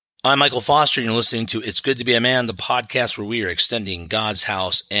I'm Michael Foster, and you're listening to It's Good to Be a Man, the podcast where we are extending God's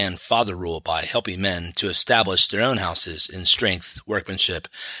house and father rule by helping men to establish their own houses in strength, workmanship,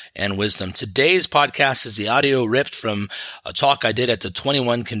 and wisdom. Today's podcast is the audio ripped from a talk I did at the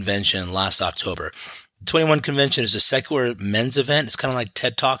 21 Convention last October. The 21 Convention is a secular men's event. It's kind of like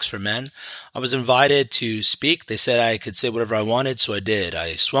TED Talks for men. I was invited to speak. They said I could say whatever I wanted, so I did.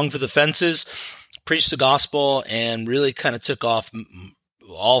 I swung for the fences, preached the gospel, and really kind of took off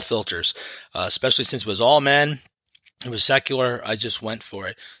all filters, especially since it was all men. It was secular. I just went for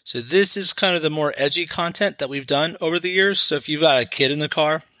it. So this is kind of the more edgy content that we've done over the years. So if you've got a kid in the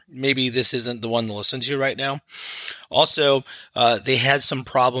car, maybe this isn't the one to listen to right now. Also, they had some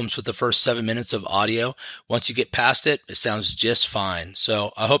problems with the first 7 minutes of audio. Once you get past it, it sounds just fine.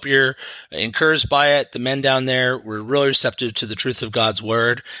 So I hope you're encouraged by it. The men down there were really receptive to the truth of God's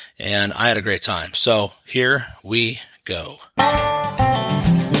word, and I had a great time. So here we go.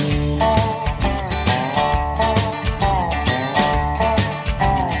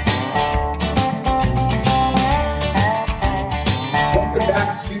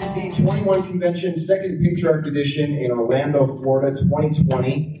 Convention, Second Patriarch Edition in Orlando, Florida,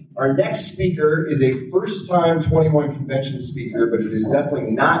 2020. Our next speaker is a first-time 21 Convention speaker, but it is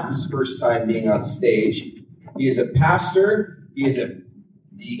definitely not his first time being on stage. He is a pastor. He is in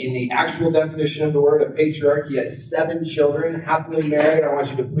the actual definition of the word, a patriarch. He has 7 children, happily married. I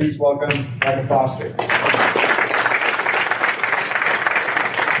want you to please welcome Michael Foster.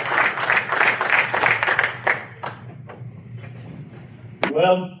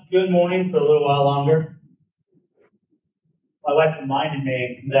 Well, good morning for a little while longer. My wife reminded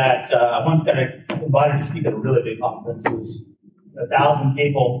me that I once got invited to speak at a really big conference. It was 1,000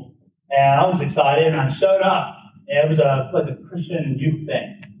 people, and I was excited, and I showed up. And it was like a Christian youth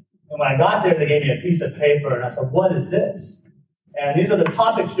thing. And when I got there, they gave me a piece of paper, and I said, "What is this?" And these are the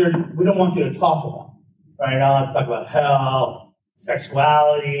topics we don't want you to talk about. Right now, I like to talk about hell,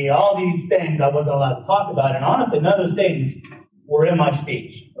 sexuality, all these things I wasn't allowed to talk about. And honestly, none of those things were in my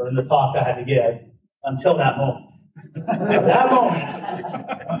speech or in the talk I had to give until that moment. At that moment,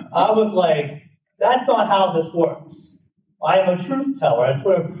 I was like, that's not how this works. I am a truth teller. That's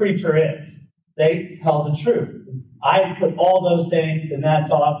what a preacher is. They tell the truth. I put all those things in that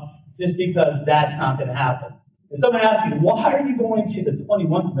talk just because that's not going to happen. If someone asks me, why are you going to the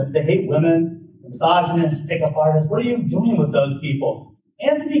 21 Convention? They hate women, misogynists, pickup artists. What are you doing with those people?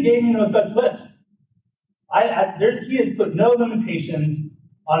 Anthony gave me no such list. He has put no limitations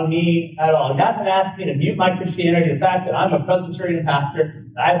on me at all. He hasn't asked me to mute my Christianity. The fact that I'm a Presbyterian pastor,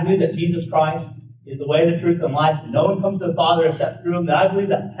 that I believe that Jesus Christ is the way, the truth, and life. No one comes to the Father except through him. That I believe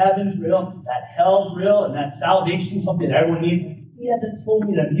that heaven's real, that hell's real, and that salvation is something that everyone needs. He hasn't told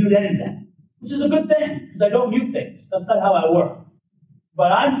me to mute anything, which is a good thing, because I don't mute things. That's not how I work.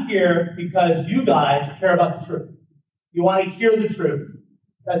 But I'm here because you guys care about the truth. You want to hear the truth.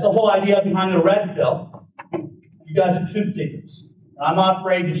 That's the whole idea behind the red pill. You guys are truth seekers. I'm not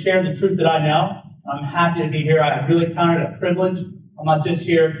afraid to share the truth that I know. I'm happy to be here. I really count it a privilege. I'm not just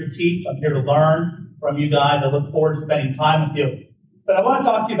here to teach. I'm here to learn from you guys. I look forward to spending time with you. But I want to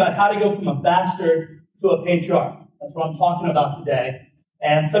talk to you about how to go from a bastard to a patriarch. That's what I'm talking about today.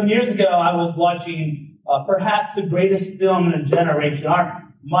 And some years ago, I was watching perhaps the greatest film in a generation,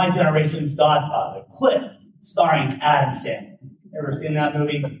 my generation's Godfather, Click, starring Adam Sandler. Ever seen that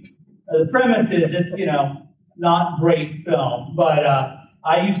movie? The premise is it's, not great film, but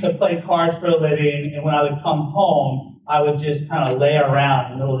I used to play cards for a living, and when I would come home, I would just kind of lay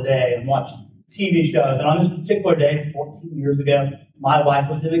around in the middle of the day and watch TV shows. And on this particular day, 14 years ago, my wife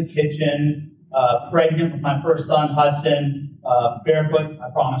was in the kitchen, pregnant with my first son, Hudson, barefoot, I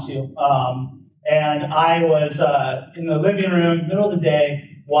promise you. And I was in the living room, middle of the day,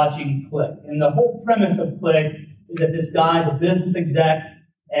 watching Click. And the whole premise of Click is that this guy's a business exec,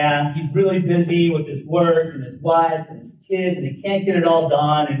 and he's really busy with his work and his wife and his kids, and he can't get it all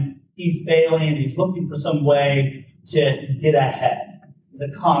done, and he's failing, and he's looking for some way to get ahead. It's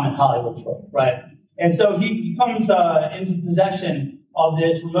a common Hollywood trope, right? And so he comes into possession of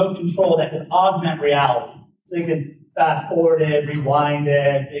this remote control that can augment reality. So he can fast forward it, rewind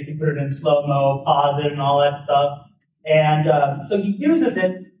it, he can put it in slow-mo, pause it, and all that stuff. And so he uses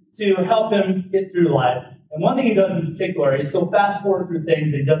it to help him get through life. And one thing he does in particular is he'll fast forward through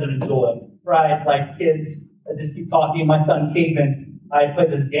things that he doesn't enjoy, right? Like kids that just keep talking. My son, Caden, I play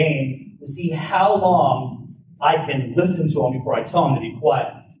this game to see how long I can listen to him before I tell him to be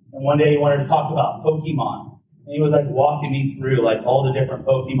quiet. And one day he wanted to talk about Pokemon. And he was like walking me through like all the different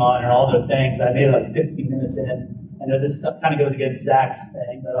Pokemon and all the things. I made it like 15 minutes in. I know this kind of goes against Zach's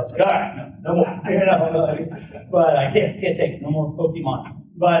thing, but I was like, all right, no more. But I can't take it. No more Pokemon.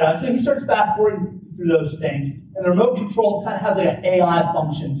 But so he starts fast forwarding through those things, and the remote control kind of has like an AI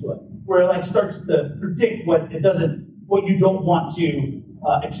function to it, where it like starts to predict what you don't want to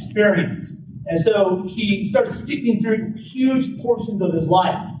experience. And so he starts skipping through huge portions of his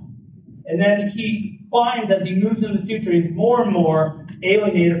life. And then he finds, as he moves into the future, he's more and more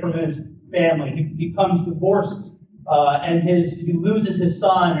alienated from his family. He becomes divorced, and he loses his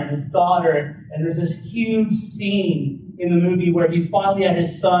son and his daughter. And there's this huge scene in the movie where he's finally at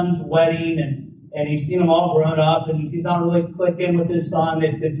his son's wedding, and he's seen them all grown up, and he's not really clicking with his son.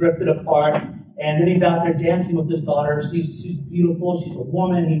 They've drifted apart. And then he's out there dancing with his daughter. She's beautiful. She's a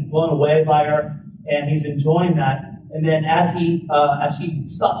woman. He's blown away by her, and he's enjoying that. And then as she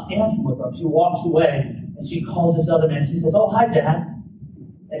stops dancing with him, she walks away, and she calls this other man. She says, "Oh, hi, Dad."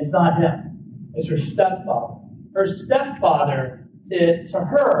 And it's not him. It's her stepfather. Her stepfather, to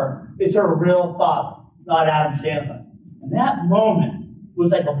her, is her real father, not Adam Sandler. And that moment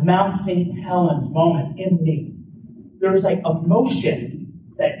was like a Mount St. Helens moment in me. There was like emotion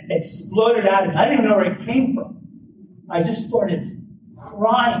that exploded out of me. I didn't even know where it came from. I just started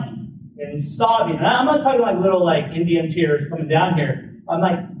crying and sobbing. And I'm not talking like little like Indian tears coming down here. I'm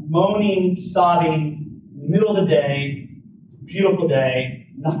like moaning, sobbing, middle of the day, beautiful day,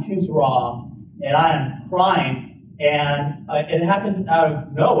 nothing's wrong, and I am crying. And it happened out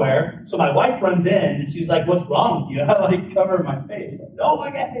of nowhere. So my wife runs in, and she's like, "What's wrong with you?" I like cover my face. Like, "Oh my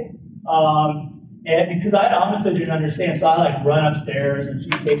God." And because I honestly didn't understand, so I like run upstairs, and she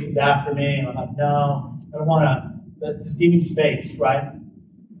chases after me, and I'm like, "No, I don't want to. Just give me space, right?"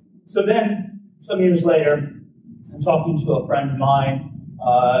 So then, some years later, I'm talking to a friend of mine,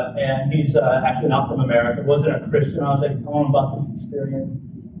 and he's actually not from America, wasn't a Christian. I was like telling him about this experience.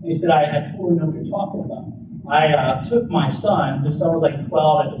 And he said, I totally know what you're talking about. I took my son, his son was like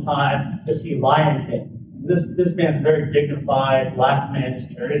 12 at the time, to see Lion King. This man's very dignified, black man,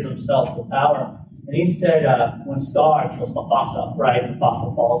 just carries himself with power. And he said, when Scar kills Mufasa, right,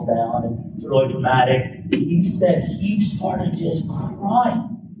 Mufasa falls down, and it's really dramatic. He said he started just crying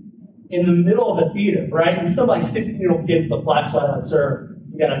in the middle of the theater, right? And some like 16-year-old kid with a flashlight like, "Sir,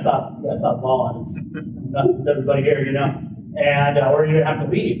 you gotta stop bawling. It's messing with everybody here, you know, and or you're gonna have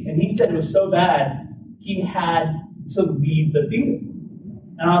to leave." And he said it was so bad he had to leave the theater.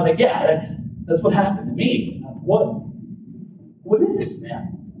 And I was like, "Yeah, that's what happened to me. What is this,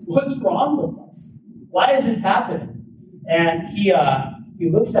 man? What's wrong with us? Why is this happening?" And he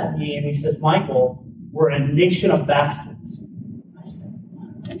looks at me and he says, "Michael, we're a nation of bastards." I said,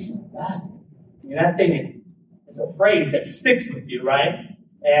 "A nation of bastards?" You know, that thing, it's a phrase that sticks with you, right?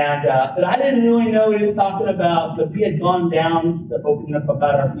 And but I didn't really know what he was talking about, but we had gone down to opening up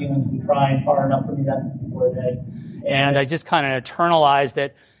about our feelings and crying far enough for me that particular day. And I just kind of internalized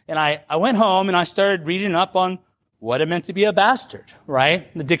it. And I went home and I started reading up on what it meant to be a bastard, right?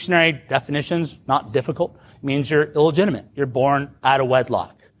 The dictionary definition's not difficult. It means you're illegitimate. You're born out of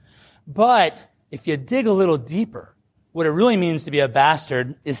wedlock. But if you dig a little deeper, what it really means to be a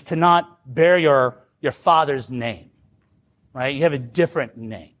bastard is to not bear your father's name, right? You have a different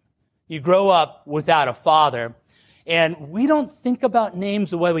name. You grow up without a father, and we don't think about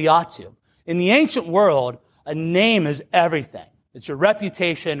names the way we ought to. In the ancient world, a name is everything. It's your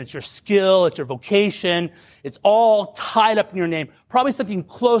reputation, it's your skill, it's your vocation. It's all tied up in your name. Probably something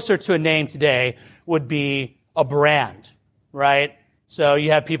closer to a name today would be a brand, right? So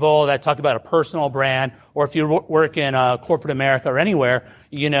you have people that talk about a personal brand, or if you work in corporate America or anywhere,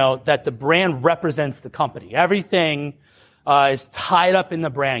 you know that the brand represents the company. Everything is tied up in the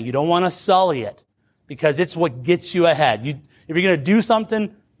brand. You don't want to sully it because it's what gets you ahead. If you're going to do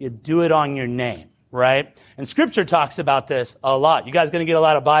something, you do it on your name, right? And Scripture talks about this a lot. You guys are going to get a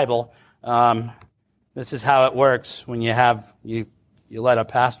lot of Bible. This is how it works when you let a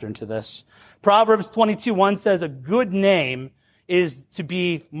pastor into this. Proverbs 22:1 says, "A good name is to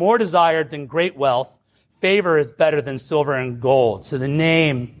be more desired than great wealth. Favor is better than silver and gold." So the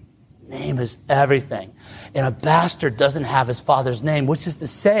name is everything. And a bastard doesn't have his father's name, which is to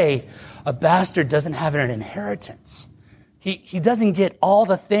say, a bastard doesn't have an inheritance. He doesn't get all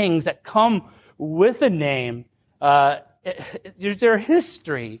the things that come with a name. It's your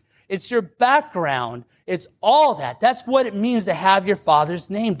history. It's your background. It's all that. That's what it means to have your father's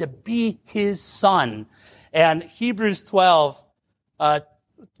name, to be his son. And Hebrews 12,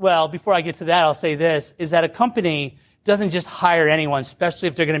 before I get to that, I'll say this, is that a company doesn't just hire anyone, especially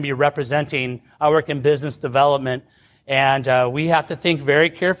if they're going to be representing. I work in business development, and we have to think very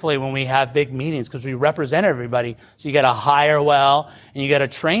carefully when we have big meetings because we represent everybody. So you got to hire well and you got to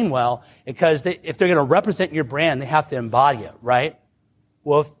train well because if they're going to represent your brand, they have to embody it, right?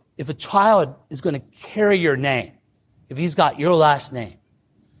 Well, if a child is going to carry your name, if he's got your last name,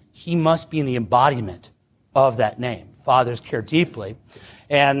 he must be in the embodiment of that name. Fathers care deeply.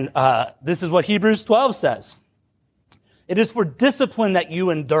 And this is what Hebrews 12 says. It is for discipline that you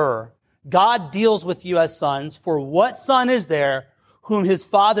endure. God deals with you as sons. For what son is there whom his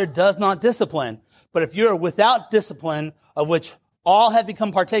father does not discipline? But if you are without discipline, of which all have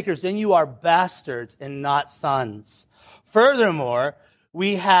become partakers, then you are bastards and not sons. Furthermore,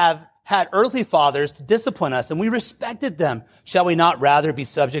 we have had earthly fathers to discipline us, and we respected them. Shall we not rather be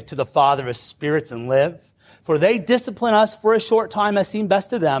subject to the Father of spirits and live? For they discipline us for a short time as seemed best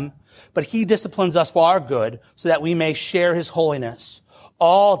to them, but he disciplines us for our good, so that we may share his holiness.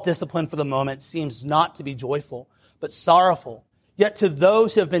 All discipline for the moment seems not to be joyful, but sorrowful. Yet to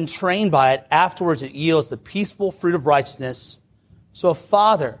those who have been trained by it, afterwards it yields the peaceful fruit of righteousness. So a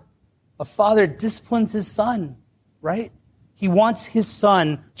father disciplines his son, right? He wants his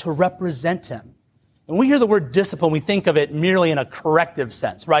son to represent him. When we hear the word discipline, we think of it merely in a corrective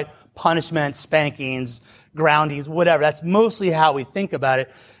sense, right? Punishment, spankings, groundings, whatever. That's mostly how we think about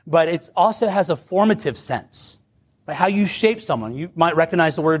it. But it also has a formative sense, right? How you shape someone. You might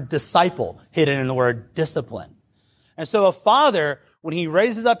recognize the word disciple hidden in the word discipline. And so a father, when he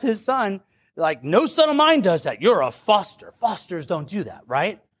raises up his son, like, no son of mine does that. You're a foster. Fosters don't do that,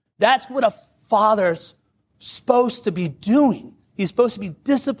 right? That's what a father's supposed to be doing. He's supposed to be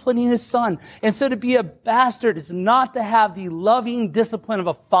disciplining his son. And so to be a bastard is not to have the loving discipline of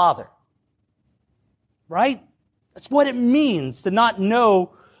a father. Right? That's what it means to not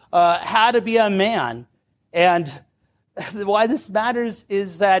know how to be a man. And why this matters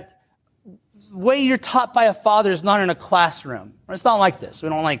is that the way you're taught by a father is not in a classroom. It's not like this. We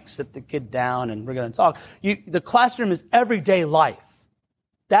don't like sit the kid down and we're going to talk. The classroom is everyday life.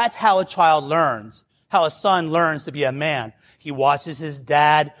 That's how a child learns, how a son learns to be a man. He watches his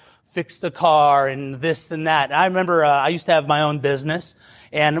dad fix the car and this and that. And I remember I used to have my own business,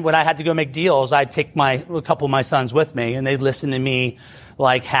 and when I had to go make deals, I'd take a couple of my sons with me, and they'd listen to me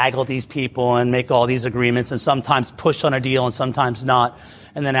like haggle these people and make all these agreements, and sometimes push on a deal and sometimes not.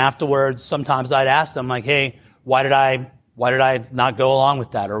 And then afterwards, sometimes I'd ask them, like, hey, why did I not go along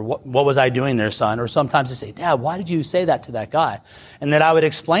with that? Or what was I doing there, son? Or sometimes they say, Dad, why did you say that to that guy? And then I would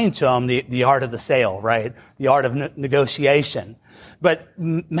explain to them the art of the sale, right? The art of negotiation. But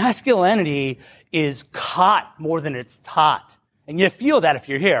masculinity is caught more than it's taught. And you feel that if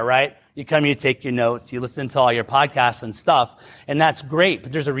you're here, right? You come, you take your notes, you listen to all your podcasts and stuff, and that's great.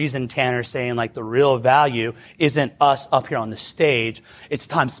 But there's a reason Tanner's saying, like, the real value isn't us up here on the stage. It's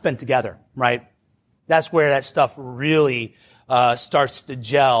time spent together, right? That's where that stuff really starts to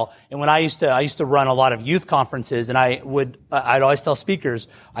gel. And when I used to run a lot of youth conferences, and I'd always tell speakers,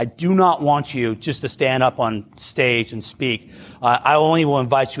 I do not want you just to stand up on stage and speak. I only will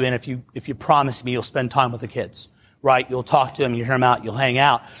invite you in if you promise me you'll spend time with the kids. Right? You'll talk to them, you hear them out, you'll hang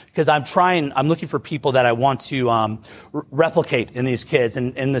out. Because I'm looking for people that I want to replicate in these kids,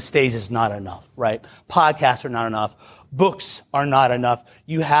 and the stage is not enough, right? Podcasts are not enough. Books are not enough.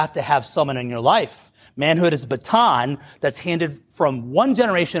 You have to have someone in your life. Manhood is a baton that's handed from one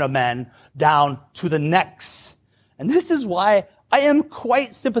generation of men down to the next. And this is why I am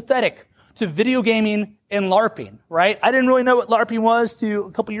quite sympathetic to video gaming and LARPing, right? I didn't really know what LARPing was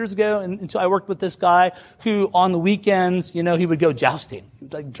a couple years ago until I worked with this guy who on the weekends, he would go jousting. He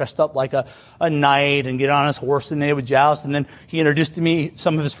was dressed up like a knight and get on his horse and they would joust. And then he introduced to me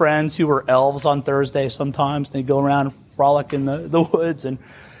some of his friends who were elves on Thursday sometimes. They'd go around and frolic in the woods. And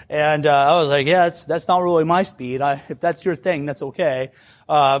I was like, yeah, that's not really my speed. If that's your thing, that's okay.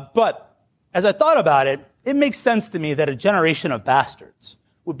 But as I thought about it, it makes sense to me that a generation of bastards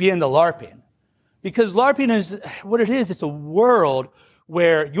would be into LARPing. Because LARPing is what it is. It's a world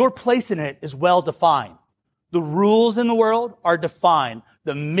where your place in it is well defined. The rules in the world are defined.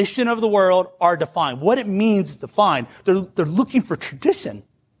 The mission of the world are defined. What it means is defined. They're looking for tradition,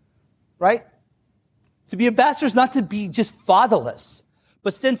 right? To be a bastard is not to be just fatherless.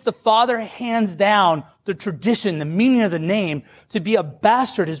 But since the father hands down the tradition, the meaning of the name, to be a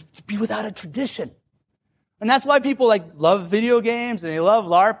bastard is to be without a tradition. And that's why people love video games and they love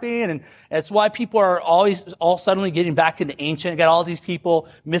LARPing, and that's why people are always all suddenly getting back into ancient. Got all these people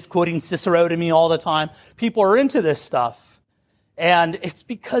misquoting Cicero to me all the time. People are into this stuff. And it's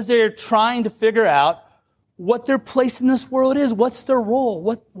because they're trying to figure out what their place in this world is. What's their role?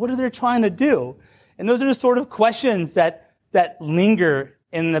 What are they trying to do? And those are the sort of questions that linger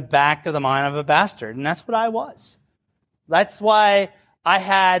in the back of the mind of a bastard. And that's what I was. That's why I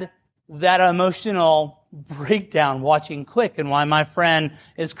had that emotional breakdown watching Click, and why my friend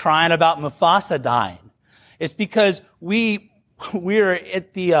is crying about Mufasa dying. It's because we're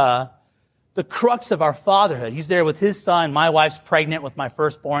at the the crux of our fatherhood. He's there with his son. My wife's pregnant with my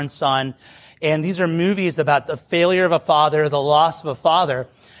firstborn son. And these are movies about the failure of a father, the loss of a father.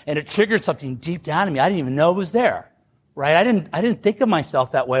 And it triggered something deep down in me. I didn't even know it was there, right? I didn't think of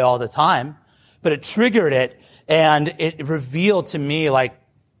myself that way all the time, but it triggered it. And it revealed to me, like,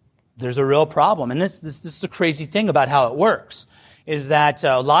 there's a real problem. And this is the crazy thing about how it works, is that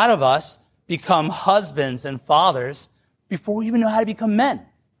a lot of us become husbands and fathers before we even know how to become men.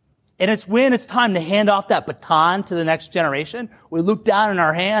 And it's when it's time to hand off that baton to the next generation, we look down in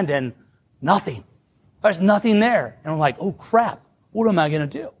our hand and nothing. There's nothing there. And we're like, oh crap, what am I going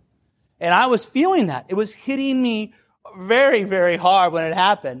to do? And I was feeling that. It was hitting me very, very hard when it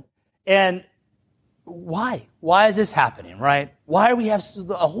happened. And why? Why is this happening, right? Why do we have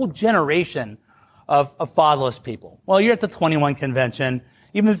a whole generation of fatherless people? Well, you're at the 21 convention.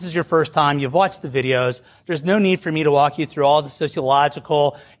 Even if this is your first time, you've watched the videos. There's no need for me to walk you through all the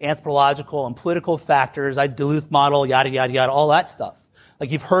sociological, anthropological, and political factors. Duluth model, yada, yada, yada, all that stuff.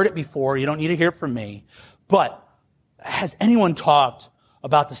 Like, you've heard it before. You don't need to hear it from me. But has anyone talked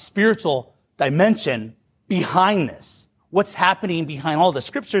about the spiritual dimension behind this? What's happening behind all this?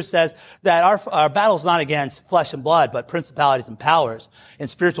 Scripture says that our battle is not against flesh and blood, but principalities and powers and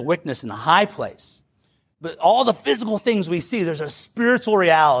spiritual wickedness in the high place. But all the physical things we see, there's a spiritual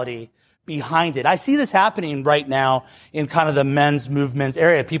reality behind it. I see this happening right now in kind of the men's movements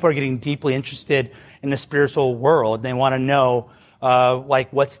area. People are getting deeply interested in the spiritual world. They want to know,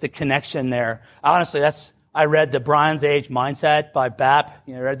 what's the connection there? Honestly, I read the Bronze Age Mindset by Bapp.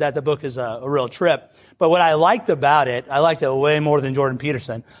 I read that. The book is a real trip. But what I liked about it, I liked it way more than Jordan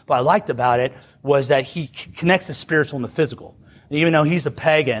Peterson, but I liked about it was that he connects the spiritual and the physical. And even though he's a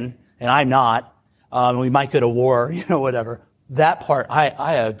pagan, and I'm not, we might go to war, whatever. That part,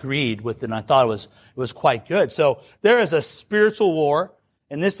 I agreed with it, and I thought it was quite good. So there is a spiritual war,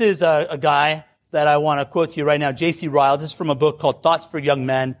 and this is a guy that I want to quote to you right now, J.C. Ryle. This is from a book called Thoughts for Young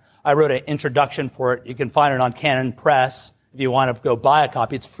Men. I wrote an introduction for it. You can find it on Canon Press if you want to go buy a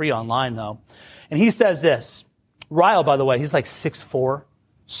copy. It's free online, though. And he says this. Ryle, by the way, he's like 6'4",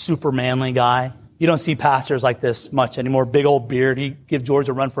 super manly guy. You don't see pastors like this much anymore. Big old beard. He give George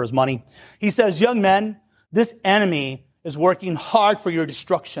a run for his money. He says, young men, this enemy is working hard for your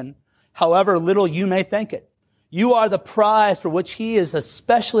destruction, however little you may think it. You are the prize for which he is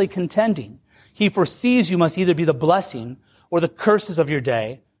especially contending. He foresees you must either be the blessing or the curses of your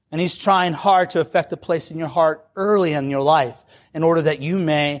day, and he's trying hard to effect a place in your heart early in your life in order that you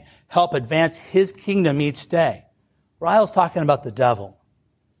may help advance his kingdom each day. Ryle's talking about the devil.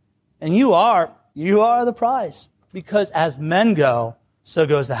 And you are the prize, because as men go, so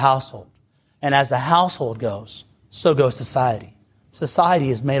goes the household. And as the household goes, so goes society. Society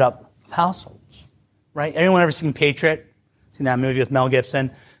is made up of households, right? Anyone ever seen Patriot? Seen that movie with Mel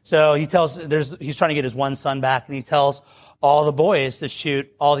Gibson? So he's trying to get his one son back, and he tells all the boys to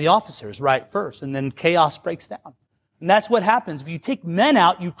shoot all the officers right first, and then chaos breaks down. And that's what happens. If you take men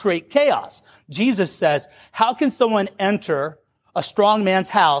out, you create chaos. Jesus says, how can someone enter a strong man's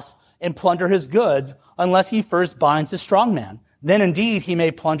house and plunder his goods unless he first binds the strong man? Then indeed he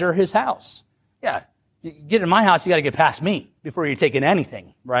may plunder his house. Yeah, you get in my house, you got to get past me before you're taking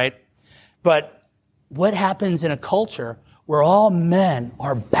anything, right? But what happens in a culture where all men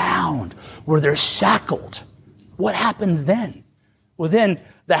are bound, where they're shackled? What happens then? Well, then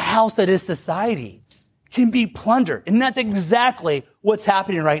the house that is society can be plundered. And that's exactly what's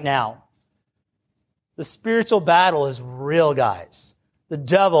happening right now. The spiritual battle is real, guys. The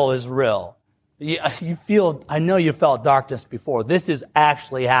devil is real. I know you felt darkness before. This is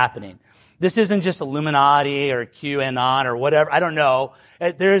actually happening. This isn't just Illuminati or QAnon or whatever. I don't know.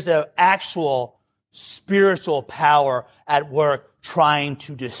 There's an actual spiritual power at work trying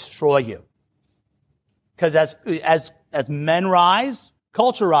to destroy you. Because as men rise,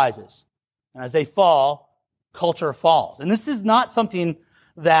 culture rises. And as they fall, culture falls. And this is not something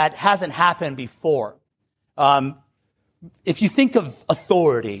that hasn't happened before. If you think of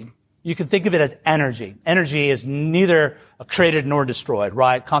authority, you can think of it as energy. Energy is neither created nor destroyed,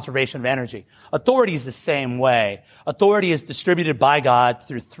 right? Conservation of energy. Authority is the same way. Authority is distributed by God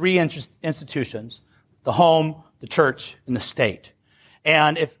through three institutions: the home, the church, and the state.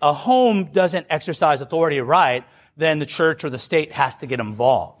 And if a home doesn't exercise authority right, then the church or the state has to get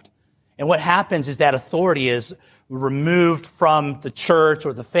involved. And what happens is that authority is removed from the church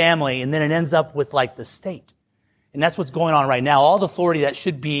or the family, and then it ends up with like the state. And that's what's going on right now. All the authority that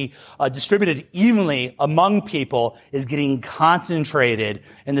should be distributed evenly among people is getting concentrated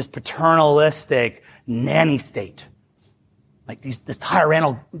in this paternalistic nanny state. Like this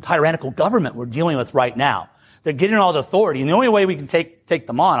tyrannical government we're dealing with right now. They're getting all the authority. And the only way we can take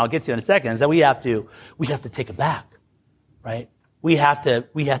them on, I'll get to in a second, is that we have to take it back, right? We have to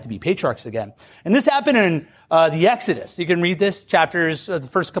be patriarchs again. And this happened in the Exodus. You can read this the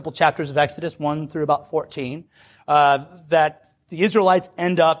first couple chapters of Exodus, 1 through about 14, that the Israelites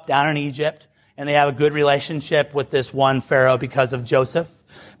end up down in Egypt, and they have a good relationship with this one Pharaoh because of Joseph.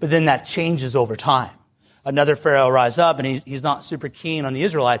 But then that changes over time. Another Pharaoh rises up, and he's not super keen on the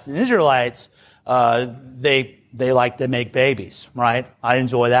Israelites. And the Israelites, they like to make babies, right? I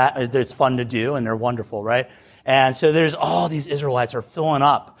enjoy that. It's fun to do, and they're wonderful, right? And so there's all these Israelites are filling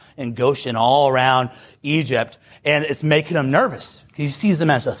up in Goshen all around Egypt, and it's making him nervous. He sees them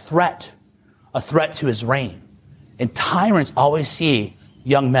as a threat to his reign. And tyrants always see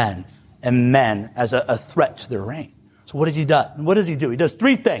young men and men as a threat to their reign. So what does he do? What does he do? He does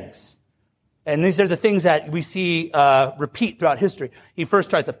three things. And these are the things that we see repeat throughout history. He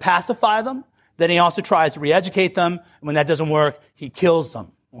first tries to pacify them. Then he also tries to re-educate them. And when that doesn't work, he kills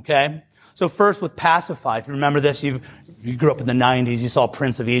them. Okay? So first with pacify. If you remember this, if you grew up in the 90s, you saw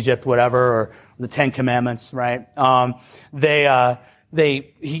Prince of Egypt, whatever, or the Ten Commandments, right?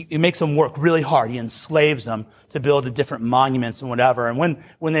 He makes them work really hard. He enslaves them to build the different monuments and whatever. And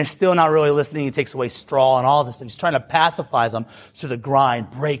when they're still not really listening, he takes away straw and all this. And he's trying to pacify them through the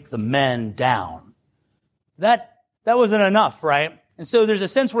grind, break the men down. That wasn't enough, right? And so there's a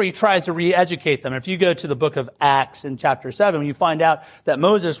sense where he tries to re-educate them. If you go to the book of Acts in chapter 7, you find out that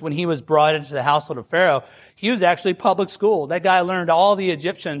Moses, when he was brought into the household of Pharaoh, he was actually public school. That guy learned all the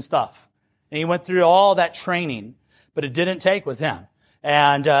Egyptian stuff. And he went through all that training, but it didn't take with him.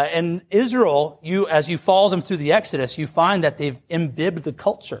 And in Israel, as you follow them through the Exodus, you find that they've imbibed the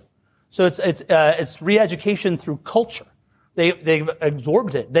culture. So it's re-education through culture. They've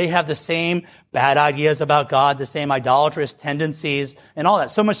absorbed it. They have the same bad ideas about God, the same idolatrous tendencies and all that.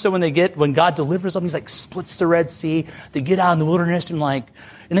 So much so when God delivers them, he's like splits the Red Sea. They get out in the wilderness and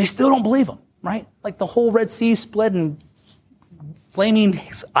they still don't believe him, right? Like the whole Red Sea split and flaming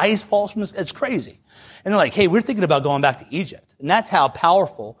ice falls from us. It's crazy. And they're like, hey, we're thinking about going back to Egypt. And that's how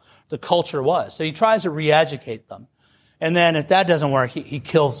powerful the culture was. So he tries to re-educate them. And then if that doesn't work, he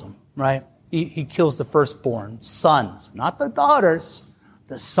kills them, right? He kills the firstborn sons, not the daughters,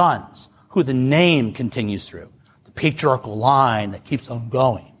 the sons, who the name continues through, the patriarchal line that keeps on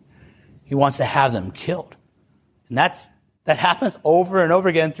going. He wants to have them killed. And that happens over and over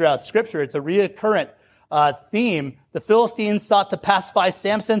again throughout Scripture. It's a recurrent theme. The Philistines sought to pacify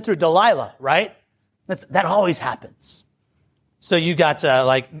Samson through Delilah, right? That always happens. So you got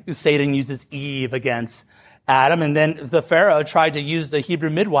Satan uses Eve against Adam, and then the Pharaoh tried to use the Hebrew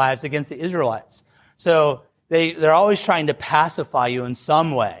midwives against the Israelites. So they're always trying to pacify you in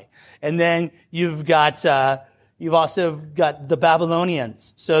some way. And then you've also got the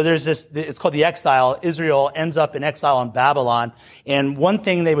Babylonians. So there's it's called the exile. Israel ends up in exile in Babylon. And one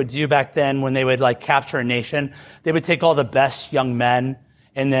thing they would do back then when they would capture a nation, they would take all the best young men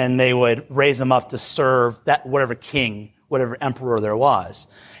and then they would raise them up to serve that whatever king, whatever emperor there was.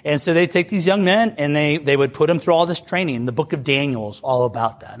 And so they take these young men and they would put them through all this training. The book of Daniel is all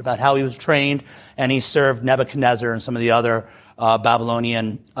about that, about how he was trained and he served Nebuchadnezzar and some of the other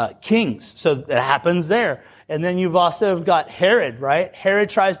Babylonian kings. So that happens there. And then you've also got Herod, right? Herod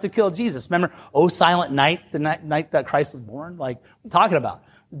tries to kill Jesus. Remember, O Silent Night, the night that Christ was born? What are you talking about?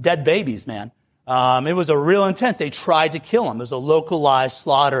 Dead babies, man. It was a real intense. They tried to kill him. It was a localized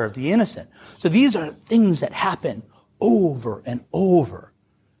slaughter of the innocent. So these are things that happen over and over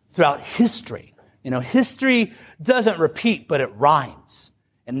throughout history. History doesn't repeat, but it rhymes.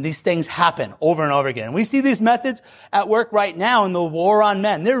 And these things happen over and over again. And we see these methods at work right now in the war on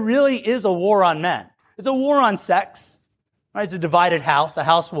men. There really is a war on men. It's a war on sex. Right? It's a divided house. A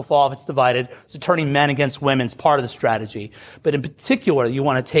house will fall if it's divided. So turning men against women is part of the strategy. But in particular, you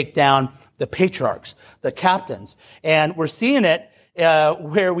want to take down the patriarchs, the captains. And we're seeing it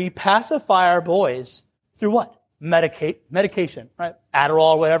where we pacify our boys through what? Medication, right?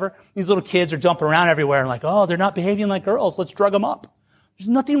 Adderall or whatever. These little kids are jumping around everywhere and oh, they're not behaving like girls. Let's drug them up. There's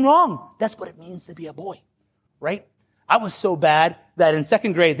nothing wrong. That's what it means to be a boy, right? I was so bad that in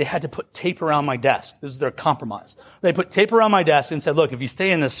second grade, they had to put tape around my desk. This is their compromise. They put tape around my desk and said, look, if you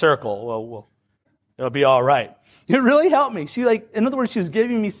stay in this circle, well, it'll be all right. It really helped me. In other words, she was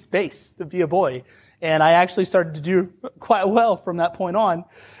giving me space to be a boy. And I actually started to do quite well from that point on.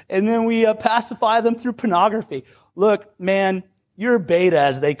 And then we pacify them through pornography. Look, man, you're beta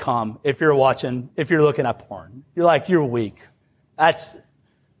as they come if you're looking at porn. You're weak. That's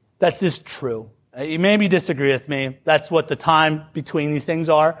just true. You maybe disagree with me. That's what the time between these things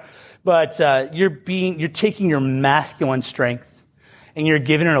are. But you're taking your masculine strength and you're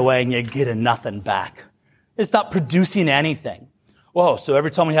giving it away and you're getting nothing back. It's not producing anything. Whoa, so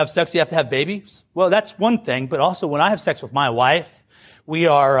every time we have sex, you have to have babies? Well, that's one thing, but also when I have sex with my wife, we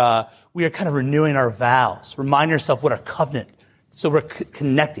are kind of renewing our vows, reminding ourselves what our covenant, so we're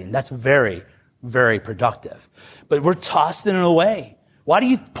connecting. That's very, very productive. But we're tossing it away.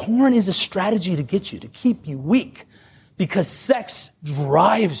 Porn is a strategy to get you, to keep you weak, because sex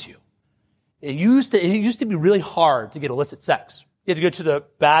drives you. It used to be really hard to get illicit sex. You had to go to the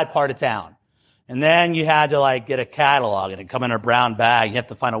bad part of town. And then you had to get a catalog and it'd come in a brown bag. You have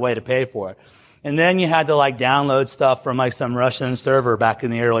to find a way to pay for it. And then you had to download stuff from some Russian server back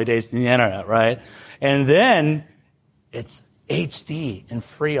in the early days of the internet, right? And then it's HD and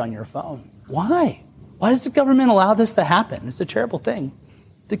free on your phone. Why? Why does the government allow this to happen? It's a terrible thing.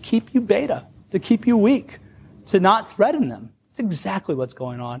 To keep you beta, to keep you weak, to not threaten them. It's exactly what's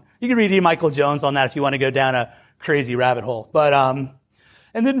going on. You can read E. Michael Jones on that if you want to go down a crazy rabbit hole. But,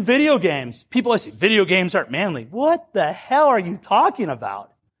 and then video games. People say, video games aren't manly. What the hell are you talking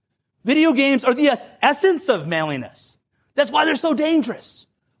about? Video games are the essence of manliness. That's why they're so dangerous.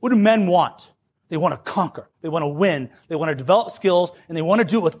 What do men want? They want to conquer. They want to win. They want to develop skills, and they want to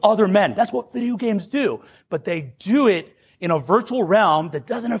do it with other men. That's what video games do. But they do it in a virtual realm that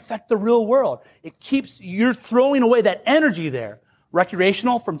doesn't affect the real world. You're throwing away that energy there.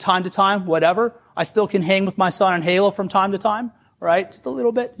 Recreational from time to time, whatever. I still can hang with my son on Halo from time to time, right? Just a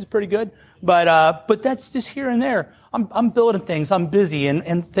little bit. It's pretty good. But that's just here and there. I'm building things. I'm busy.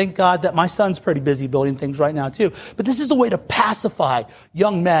 And thank God that my son's pretty busy building things right now too. But this is a way to pacify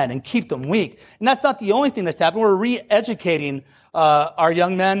young men and keep them weak. And that's not the only thing that's happened. We're re-educating, our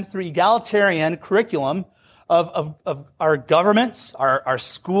young men through egalitarian curriculum of our governments, our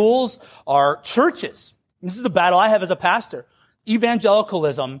schools, our churches. This is a battle I have as a pastor.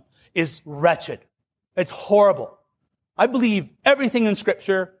 Evangelicalism is wretched. It's horrible. I believe everything in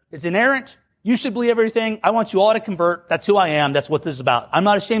Scripture. It's inerrant. You should believe everything. I want you all to convert. That's who I am. That's what this is about. I'm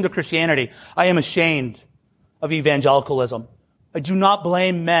not ashamed of Christianity. I am ashamed of evangelicalism. I do not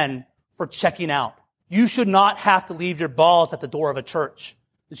blame men for checking out. You should not have to leave your balls at the door of a church.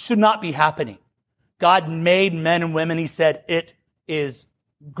 It should not be happening. God made men and women. He said, it is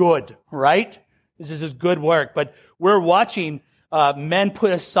good, right? This is his good work. But we're watching men put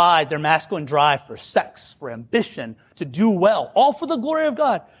aside their masculine drive for sex, for ambition, to do well, all for the glory of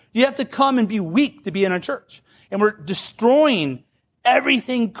God. You have to come and be weak to be in a church. And we're destroying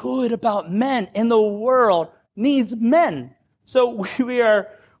everything good about men. And the world needs men. So we are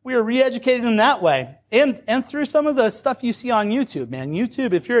re-educating them that way. And through some of the stuff you see on YouTube, man.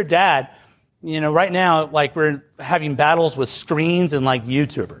 YouTube, if you're a dad, right now, we're having battles with screens and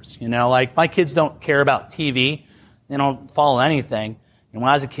YouTubers. My kids don't care about TV. They don't follow anything. And when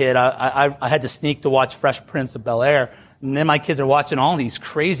I was a kid, I had to sneak to watch Fresh Prince of Bel-Air. And then my kids are watching all these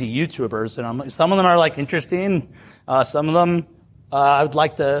crazy YouTubers. And some of them are interesting. Some of them I would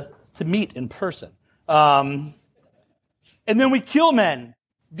like to meet in person. And then we kill men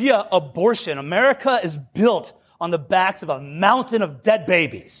via abortion. America is built on the backs of a mountain of dead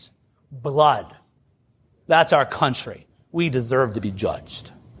babies. Blood. That's our country. We deserve to be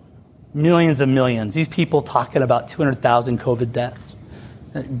judged. Millions and millions. These people talking about 200,000 COVID deaths.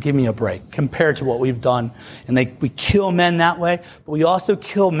 Give me a break compared to what we've done. And we kill men that way, but we also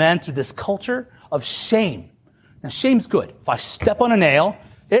kill men through this culture of shame. Now, shame's good. If I step on a nail,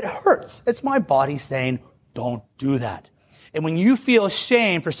 it hurts. It's my body saying, don't do that. And when you feel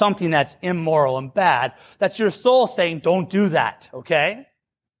shame for something that's immoral and bad, that's your soul saying, don't do that, okay?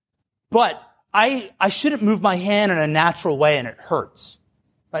 But I shouldn't move my hand in a natural way and it hurts.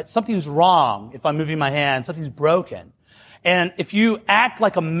 Right? Something's wrong if I'm moving my hand. Something's broken. And if you act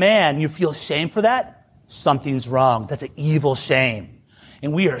like a man, you feel shame for that, something's wrong. That's an evil shame.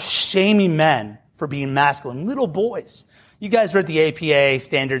 And we are shaming men for being masculine. Little boys. You guys read the APA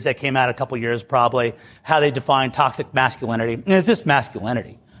standards that came out a couple years probably, how they define toxic masculinity. And it's just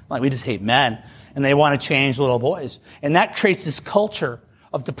masculinity. We just hate men. And they want to change little boys. And that creates this culture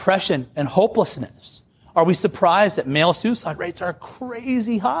of depression and hopelessness. Are we surprised that male suicide rates are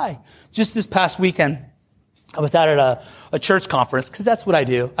crazy high? Just this past weekend, I was out at a church conference, because that's what I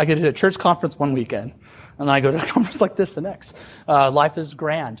do. I go to a church conference one weekend, and then I go to a conference like this the next. Life is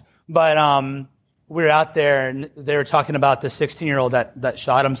grand. But we were out there, and they were talking about the 16-year-old that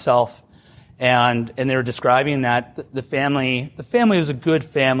shot himself, and they were describing that the family was a good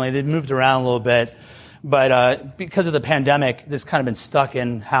family. They'd moved around a little bit, but because of the pandemic, this kind of been stuck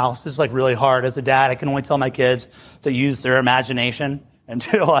in house. It's really hard. As a dad, I can only tell my kids to use their imagination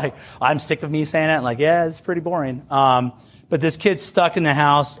until I'm sick of me saying it. Yeah, it's pretty boring. But this kid's stuck in the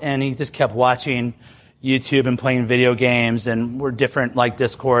house, and he just kept watching YouTube and playing video games, and we're different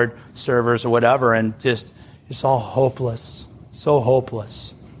Discord servers or whatever, and just Just all hopeless, so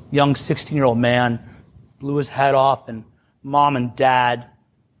hopeless. Young 16-year-old man blew his head off, and mom and dad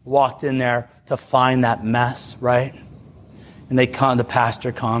walked in there to find that mess, right? And the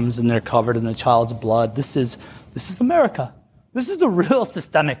pastor comes, and they're covered in the child's blood. This is America. This is the real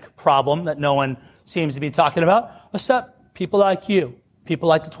systemic problem that no one seems to be talking about, except people like you, people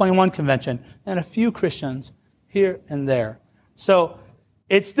like the 21 Convention, and a few Christians here and there. So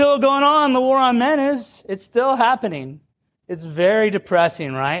it's still going on. The war on men it's still happening. It's very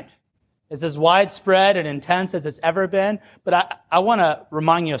depressing, right? It's as widespread and intense as it's ever been. But I want to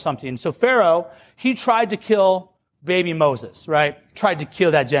remind you of something. So Pharaoh, he tried to kill baby Moses, right? Tried to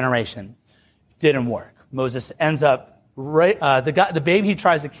kill that generation. Didn't work. Moses ends up, the baby he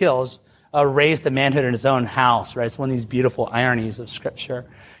tries to kill is raised to manhood in his own house, right? It's one of these beautiful ironies of Scripture.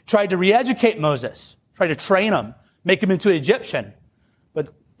 Tried to re-educate Moses. Tried to train him, make him into an Egyptian.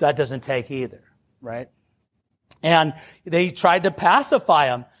 But that doesn't take either, right? And they tried to pacify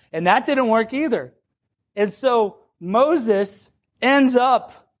him, and that didn't work either. And so Moses ends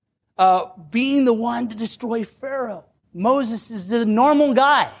up being the one to destroy Pharaoh. Moses is a normal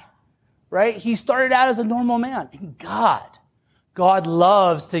guy, right? He started out as a normal man. And God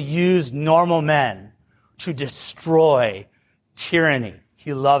loves to use normal men to destroy tyranny.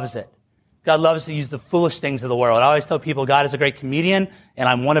 He loves it. God loves to use the foolish things of the world. I always tell people God is a great comedian, and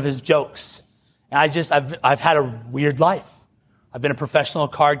I'm one of his jokes. And I've had a weird life. I've been a professional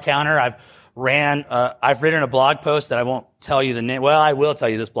card counter. I've written a blog post that I won't tell you the name. Well, I will tell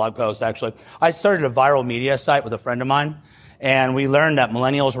you this blog post, actually. I started a viral media site with a friend of mine, and we learned that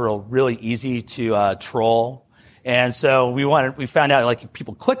millennials were really easy to troll. And so we found out, like, if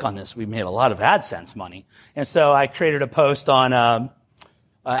people click on this, we made a lot of AdSense money. And so I created a post on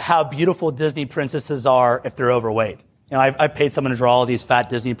how beautiful Disney princesses are if they're overweight. You know, I paid someone to draw all these fat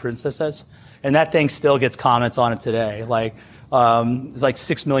Disney princesses, and that thing still gets comments on it today. Like, it's like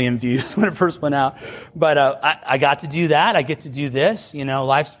 6 million views when it first went out. But I got to do that. I get to do this. You know,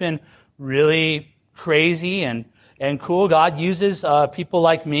 life's been really crazy and cool. God uses people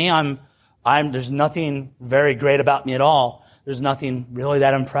like me. There's nothing very great about me at all. There's nothing really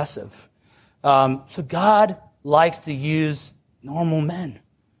that impressive. So God likes to use normal men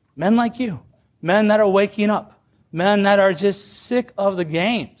like you, men that are waking up, men that are just sick of the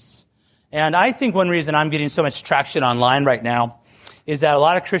games. And I think one reason I'm getting so much traction online right now is that a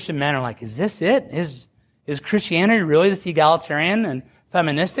lot of Christian men are like, is this it? Is Christianity really this egalitarian and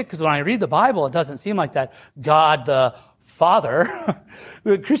feministic? Because when I read the Bible, it doesn't seem like that. God the Father,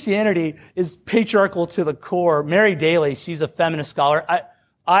 Christianity is patriarchal to the core. Mary Daly, she's a feminist scholar.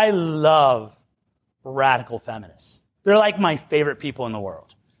 I love radical feminists. They're like my favorite people in the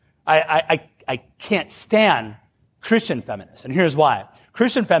world. I can't stand Christian feminists, and here's why.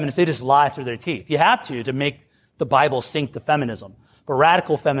 Christian feminists, they just lie through their teeth. You have to make the Bible sink to feminism. But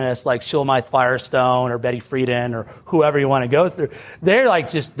radical feminists like Shulmite Firestone or Betty Friedan or whoever you want to go through, they're like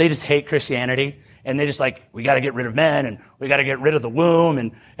they just hate Christianity. And they just like, we got to get rid of men and we got to get rid of the womb.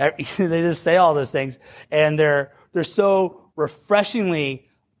 And they just say all those things. And they're so refreshingly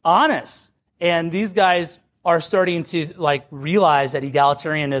honest. And these guys are starting to like realize that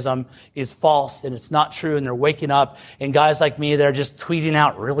egalitarianism is false and it's not true. And they're waking up. And guys like me, they're just tweeting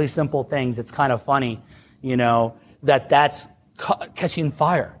out really simple things. It's kind of funny, you know, that's catching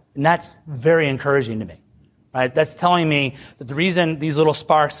fire. And that's very encouraging to me. Right? That's telling me that the reason these little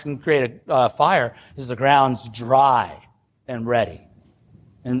sparks can create a fire is the ground's dry and ready.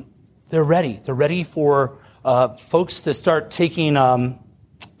 And they're ready. They're ready for folks to start taking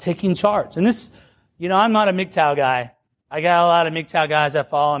charge. And this, you know, I'm not a MGTOW guy. I got a lot of MGTOW guys that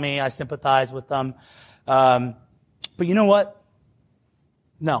follow me. I sympathize with them. But you know what?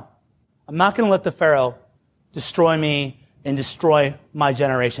 No. I'm not going to let the Pharaoh destroy me and destroy my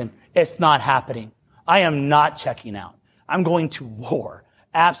generation. It's not happening. I am not checking out. I'm going to war.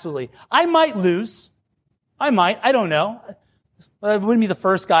 Absolutely. I might lose. I don't know. I wouldn't be the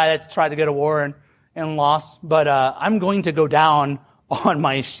first guy that tried to go to war and lost, but I'm going to go down on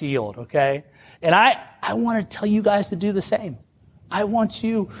my shield, okay? And I want to tell you guys to do the same. I want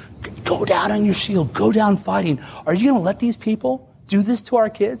you to go down on your shield, go down fighting. Are you going to let these people do this to our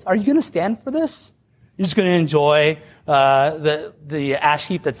kids? Are you going to stand for this? You're just going to enjoy the ash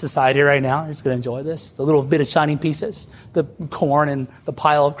heap that's society right now. You're just going to enjoy this, the little bit of shining pieces, the corn and the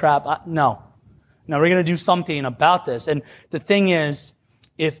pile of crap. No, we're going to do something about this. And the thing is,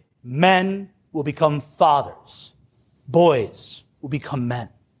 if men will become fathers, boys will become men.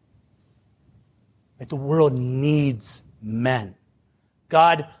 Right? The world needs men.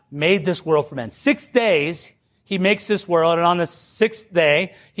 God made this world for men. 6 days, he makes this world, and on the sixth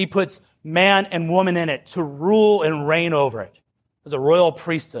day, he puts man and woman in it to rule and reign over it as a royal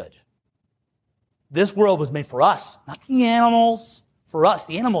priesthood. This world was made for us, not the animals. For us,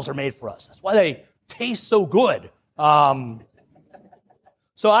 the animals are made for us. That's why they taste so good. So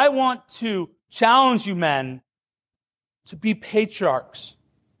I want to challenge you men to be patriarchs.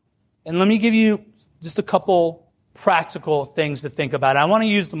 And let me give you just a couple practical things to think about. I want to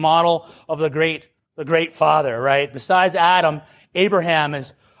use the model of the great father, right? Besides Adam, Abraham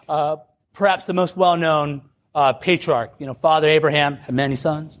is perhaps the most well-known patriarch. Father Abraham had many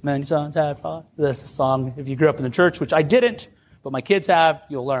sons had father. This song, if you grew up in the church, which I didn't, but my kids have,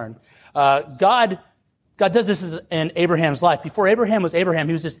 you'll learn. God does this in Abraham's life. Before Abraham was Abraham,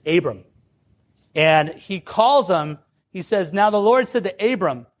 he was just Abram. And he calls him, he says, now the Lord said to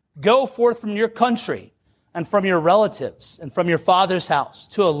Abram, go forth from your country and from your relatives and from your father's house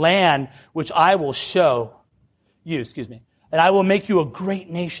to a land which I will show you, and I will make you a great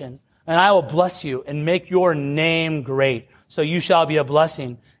nation, and I will bless you and make your name great. So you shall be a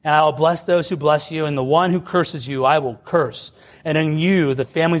blessing, and I will bless those who bless you, and the one who curses you I will curse. And in you the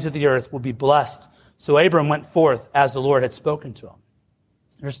families of the earth will be blessed. So Abram went forth as the Lord had spoken to him.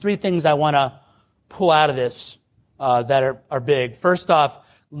 There's three things I want to pull out of this that are big. First off,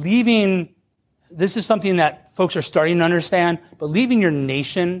 this is something that folks are starting to understand, but leaving your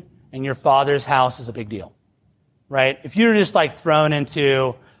nation and your father's house is a big deal, right? If you're just thrown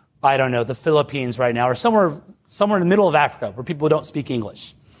into, I don't know, the Philippines right now, or somewhere in the middle of Africa where people don't speak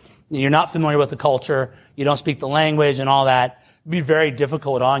English, you're not familiar with the culture, you don't speak the language and all that, it'd be very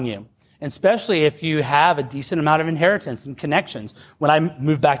difficult on you. And especially if you have a decent amount of inheritance and connections. When I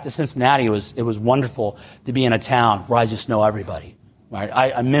moved back to Cincinnati, it was wonderful to be in a town where I just know everybody. Right?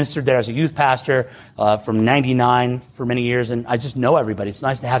 I ministered there as a youth pastor from 99 for many years, and I just know everybody. It's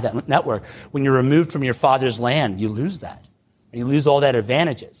nice to have that network. When you're removed from your father's land, you lose that. You lose all that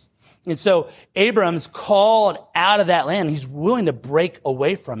advantages. And so Abram's called out of that land. He's willing to break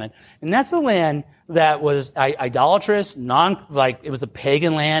away from it. And that's a land that was idolatrous, it was a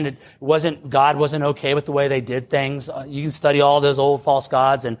pagan land. God wasn't okay with the way they did things. You can study all those old false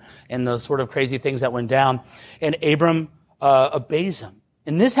gods and those sort of crazy things that went down. And Abram obeys him.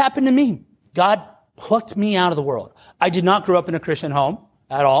 And this happened to me. God plucked me out of the world. I did not grow up in a Christian home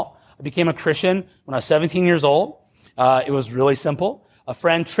at all. I became a Christian when I was 17 years old. It was really simple. A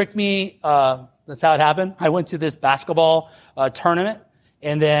friend tricked me. That's how it happened. I went to this basketball tournament,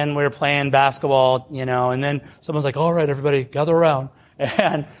 and then we were playing basketball, and then someone's like, all right, everybody, gather around.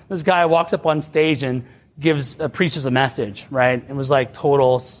 And this guy walks up on stage and preaches a message, right? It was like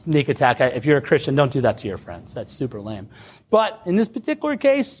total sneak attack. If you're a Christian, don't do that to your friends. That's super lame. But in this particular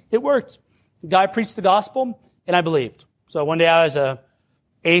case, it worked. The guy preached the gospel, and I believed. So one day I was an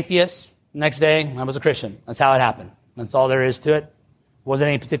atheist. Next day, I was a Christian. That's how it happened. That's all there is to it. It wasn't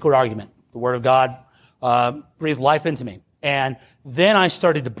any particular argument. The Word of God breathed life into me. And then I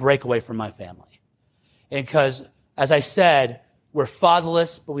started to break away from my family. Because, as I said, we're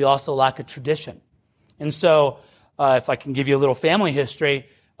fatherless, but we also lack a tradition. And so, if I can give you a little family history,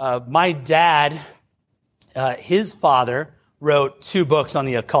 my dad, his father, wrote 2 books on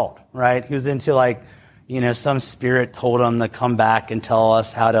the occult, right? He was into some spirit told him to come back and tell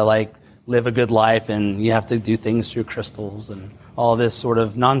us how to live a good life, and you have to do things through crystals and all this sort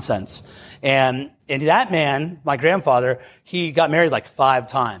of nonsense. And that man, my grandfather, he got married 5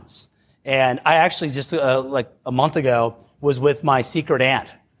 times. And I actually just a month ago was with my secret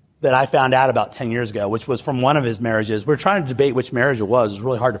aunt that I found out about 10 years ago, which was from one of his marriages. We're trying to debate which marriage it was. It was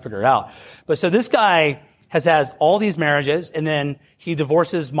really hard to figure it out. But so this guy has all these marriages, and then he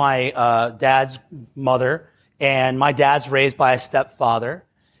divorces my dad's mother, and my dad's raised by a stepfather,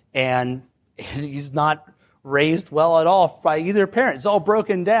 and he's not raised well at all by either parent. It's all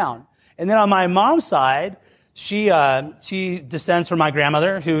broken down. And then on my mom's side, she descends from my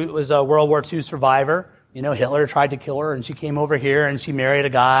grandmother, who was a World War II survivor. Hitler tried to kill her, and she came over here, and she married a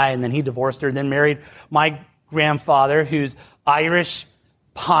guy, and then he divorced her, and then married my grandfather, who's Irish,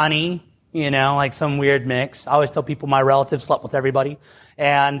 Pawnee, some weird mix. I always tell people my relatives slept with everybody.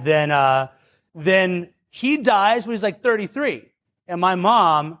 And then he dies when he's 33, and my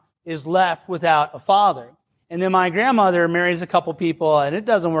mom is left without a father. And then my grandmother marries a couple people, and it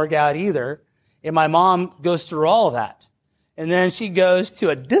doesn't work out either. And my mom goes through all of that. And then she goes to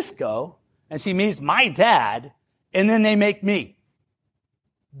a disco, and she meets my dad, and then they make me.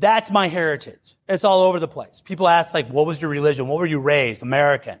 That's my heritage. It's all over the place. People ask, what was your religion? What were you raised?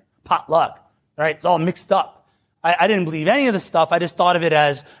 American. Potluck. Right? It's all mixed up. I didn't believe any of this stuff. I just thought of it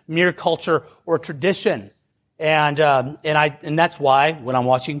as mere culture or tradition. And that's why when I'm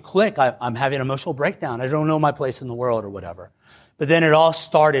watching Click, I'm having an emotional breakdown. I don't know my place in the world or whatever. But then it all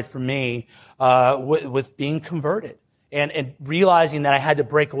started for me with being converted and realizing that I had to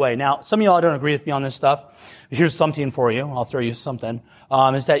break away. Now, some of y'all don't agree with me on this stuff. Here's something for you. I'll throw you something.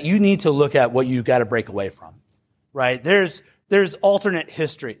 Is that you need to look at what you got to break away from, right? There's alternate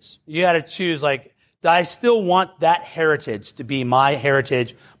histories. You got to choose, like, do I still want that heritage to be my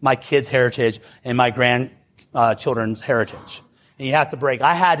heritage, my kids' heritage, and my grandchildren's heritage? And you have to break.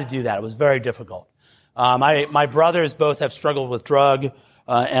 I had to do that. It was very difficult. My brothers both have struggled with drug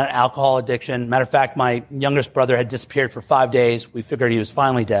and alcohol addiction. Matter of fact, my youngest brother had disappeared for 5 days. We figured he was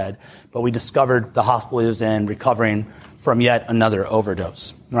finally dead, but we discovered the hospital he was in, recovering from yet another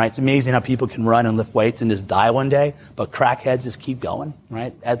overdose. Right? It's amazing how people can run and lift weights and just die one day, but crackheads just keep going.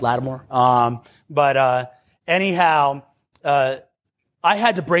 Right? Ed Lattimore. Anyhow, I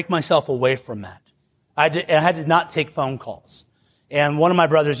had to break myself away from that. I had to not take phone calls. And one of my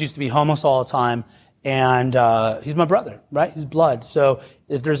brothers used to be homeless all the time. And he's my brother, right? He's blood. So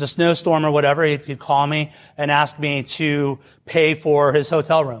if there's a snowstorm or whatever, he'd call me and ask me to pay for his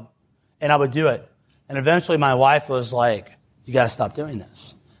hotel room. And I would do it. And eventually my wife was like, you got to stop doing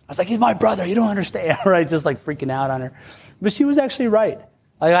this. I was like, he's my brother. You don't understand, right? Just like freaking out on her. But she was actually right.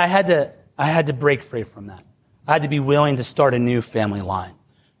 Like I had to break free from that. I had to be willing to start a new family line.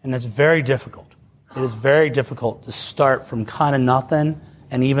 And it's very difficult. It is very difficult to start from kind of nothing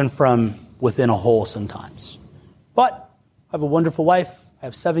and even from within a hole sometimes. But I have a wonderful wife. I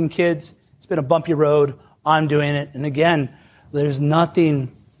have 7 kids. It's been a bumpy road. I'm doing it. And again, there's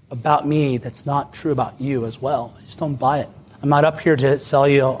nothing about me that's not true about you as well. I just don't buy it. I'm not up here to sell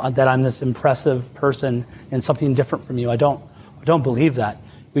you that I'm this impressive person and something different from you. I don't believe that.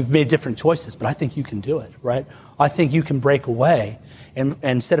 We've made different choices, but I think you can do it, right? I think you can break away. And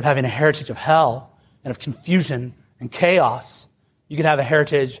instead of having a heritage of hell and of confusion and chaos, you can have a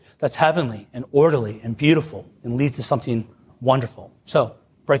heritage that's heavenly and orderly and beautiful and lead to something wonderful. So,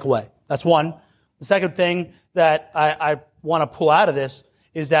 break away. That's one. The second thing that I want to pull out of this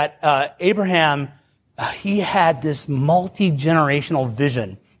is that Abraham, he had this multi-generational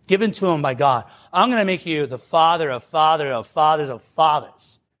vision given to him by God. I'm going to make you the father of fathers of fathers of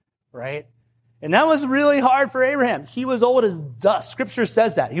fathers, right? And that was really hard for Abraham. He was old as dust. Scripture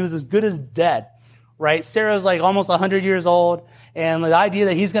says that. He was as good as dead, right? Sarah's like almost 100 years old. And the idea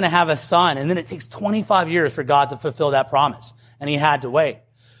that he's going to have a son, and then it takes 25 years for God to fulfill that promise. And he had to wait.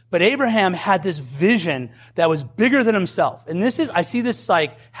 But Abraham had this vision that was bigger than himself. And I see this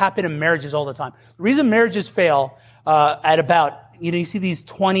like happen in marriages all the time. The reason marriages fail, at about, you see these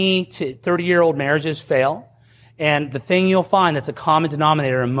 20 to 30-year-old marriages fail. And the thing you'll find that's a common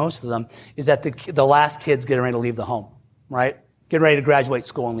denominator in most of them is that the last kid's getting ready to leave the home, right? Getting ready to graduate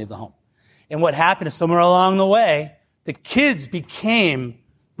school and leave the home. And what happened is somewhere along the way, the kids became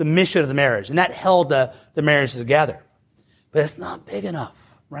the mission of the marriage, and that held the marriage together. But it's not big enough,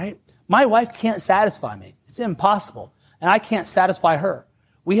 right? My wife can't satisfy me. It's impossible. And I can't satisfy her.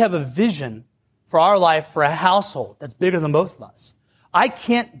 We have a vision for our life, for a household that's bigger than both of us. I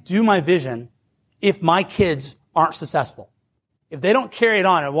can't do my vision if my kids aren't successful. If they don't carry it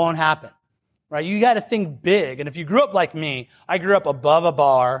on, it won't happen, right? You got to think big. And if you grew up like me, I grew up above a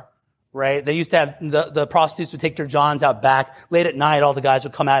bar, right? They used to have, the prostitutes would take their johns out back. Late at night, all the guys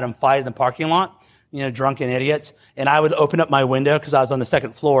would come out and fight in the parking lot, drunken idiots. And I would open up my window because I was on the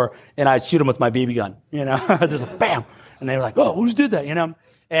second floor and I'd shoot them with my BB gun, just like, bam. And they were like, oh, who's did that,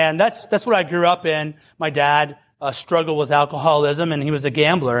 And that's what I grew up in. My dad struggled with alcoholism and he was a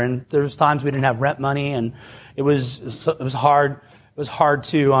gambler. And there was times we didn't have rent money and it was hard. It was hard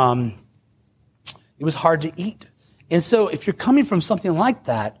to eat. And so if you're coming from something like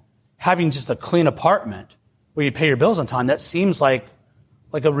that, having just a clean apartment where you pay your bills on time, that seems like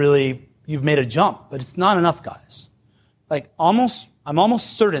you've made a jump, but it's not enough, guys. I'm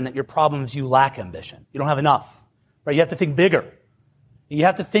almost certain that your problem is you lack ambition. You don't have enough, right? You have to think bigger. You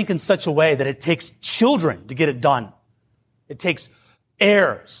have to think in such a way that it takes children to get it done. It takes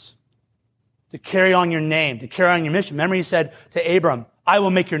heirs to carry on your name, to carry on your mission. Remember he said to Abram, I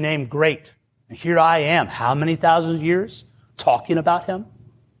will make your name great. And here I am, how many thousands of years talking about him?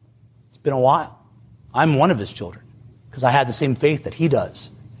 It's been a while. I'm one of his children because I had the same faith that he does,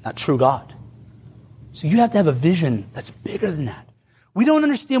 that true God. So you have to have a vision that's bigger than that. We don't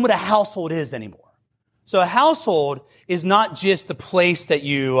understand what a household is anymore. So a household is not just a place that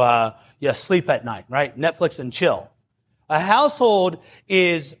you sleep at night, right? Netflix and chill. A household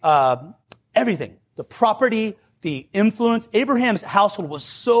is everything. The property, the influence. Abraham's household was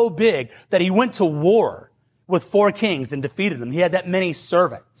so big that he went to war with 4 kings and defeated them. He had that many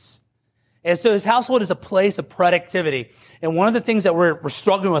servants. And so his household is a place of productivity. And one of the things that we're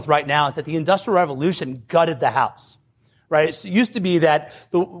struggling with right now is that the Industrial Revolution gutted the house. right? So it used to be that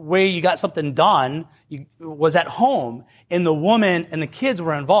the way you got something done was at home, and the woman and the kids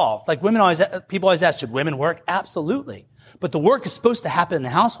were involved. Like people always ask, should women work? Absolutely. But the work is supposed to happen in the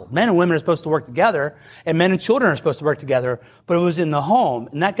household. Men and women are supposed to work together, and men and children are supposed to work together, but it was in the home.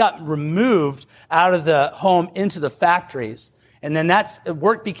 And that got removed out of the home into the factories. And then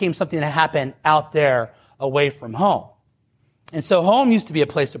work became something that happened out there away from home. And so home used to be a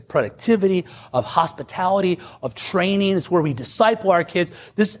place of productivity, of hospitality, of training. It's where we disciple our kids.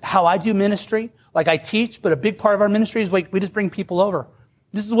 This is how I do ministry. Like I teach, but a big part of our ministry is like we just bring people over.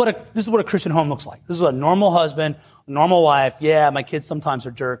 This is what a Christian home looks like. This is a normal husband, normal wife. Yeah, my kids sometimes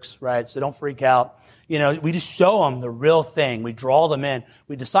are jerks, right? So don't freak out. We just show them the real thing. We draw them in.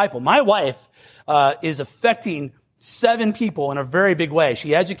 We disciple. My wife is affecting 7 people in a very big way.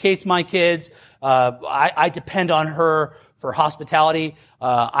 She educates my kids. I depend on her for hospitality.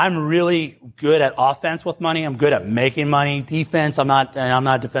 I'm really good at offense with money. I'm good at making money. Defense, I'm not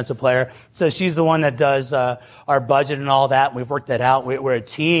a defensive player. So she's the one that does our budget and all that. We've worked that out. We're a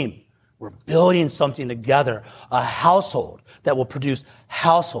team. We're building something together, a household that will produce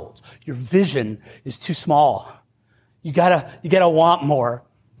households. Your vision is too small. You gotta want more.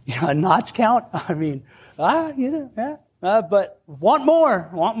 A knots count? I mean, but want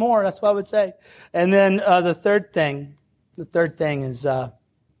more. That's what I would say. And then the third thing is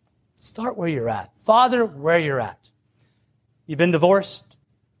start where you're at. Father, where you're at. You've been divorced,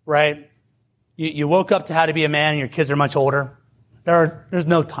 right? You woke up to how to be a man and your kids are much older. There's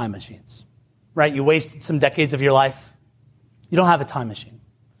no time machines, right? You wasted some decades of your life. You don't have a time machine.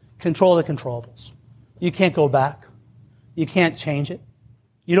 Control the controllables. You can't go back. You can't change it.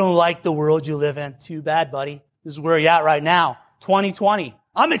 You don't like the world you live in. Too bad, buddy. This is where you're at right now, 2020.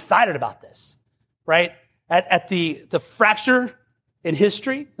 I'm excited about this, right? At the fracture in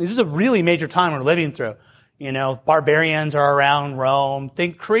history, this is a really major time we're living through. Barbarians are around Rome.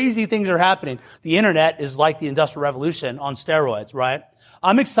 Crazy things are happening. The internet is like the Industrial Revolution on steroids, right?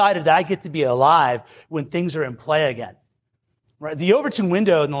 I'm excited that I get to be alive when things are in play again. Right? The Overton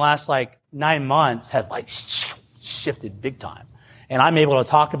window in the last 9 months has shifted big time. And I'm able to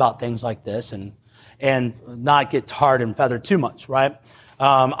talk about things like this and not get tarred and feathered too much, right?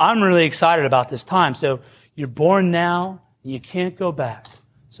 I'm really excited about this time. So you're born now, and you can't go back.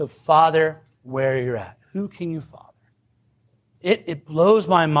 So Father, where you're at. Who can you father? It blows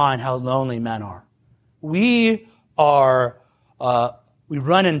my mind how lonely men are. We run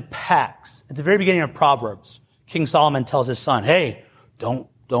in packs. At the very beginning of Proverbs, King Solomon tells his son, hey, don't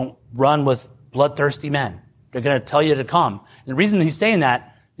run with bloodthirsty men. They're going to tell you to come. And the reason he's saying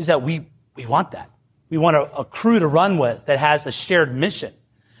that is that we want that. We want a crew to run with that has a shared mission.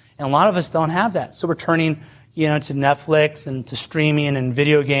 And a lot of us don't have that. So we're turning, to Netflix and to streaming and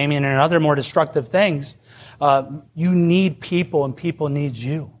video gaming and other more destructive things. You need people and people need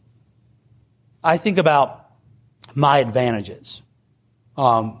you. I think about my advantages.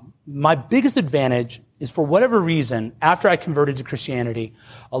 My biggest advantage is, for whatever reason, after I converted to Christianity,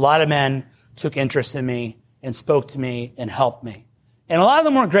 a lot of men took interest in me and spoke to me and helped me. And a lot of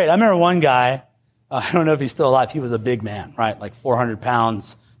them weren't great. I remember one guy, I don't know if he's still alive, he was a big man, right? 400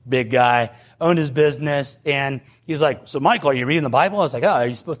 pounds, big guy, owned his business. And he was like, so Michael, are you reading the Bible? I was like, are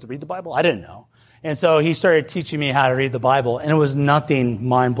you supposed to read the Bible? I didn't know. And so he started teaching me how to read the Bible. And it was nothing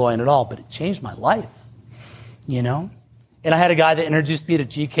mind-blowing at all, but it changed my life, And I had a guy that introduced me to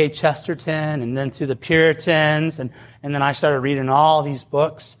G.K. Chesterton and then to the Puritans. And then I started reading all these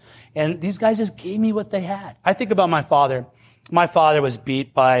books. And these guys just gave me what they had. I think about my father. My father was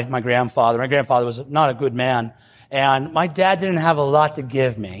beat by my grandfather. My grandfather was not a good man. And my dad didn't have a lot to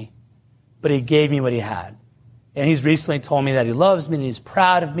give me, but he gave me what he had. And he's recently told me that he loves me and he's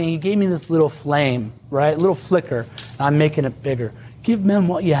proud of me. He gave me this little flame, right? A little flicker. And I'm making it bigger. Give men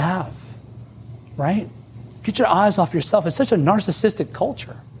what you have, right? Get your eyes off yourself. It's such a narcissistic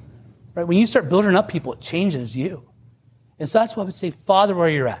culture, right? When you start building up people, it changes you. And so that's why I would say, Father, where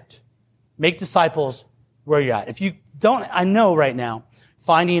you're at. Make disciples where you're at. If you don't, I know right now,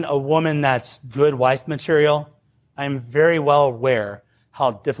 finding a woman that's good wife material, I'm very well aware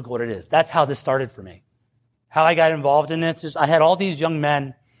how difficult it is. That's how this started for me. How I got involved in this is I had all these young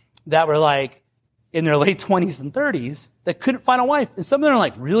men that were in their late 20s and 30s that couldn't find a wife. And some of them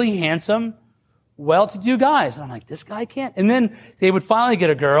are really handsome, well-to-do guys. And I'm like, this guy can't. And then they would finally get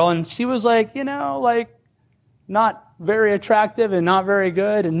a girl and she was not very attractive and not very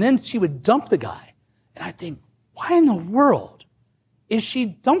good. And then she would dump the guy. And I think, why in the world is she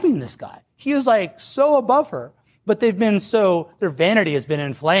dumping this guy? He is so above her, but their vanity has been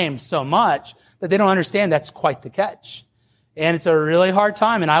inflamed so much that they don't understand that's quite the catch. And it's a really hard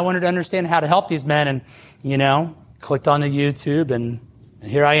time. And I wanted to understand how to help these men. And, clicked on the YouTube, and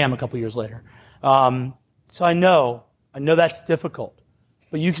here I am a couple years later. So I know that's difficult.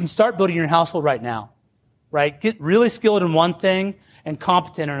 But you can start building your household right now, right? Get really skilled in one thing and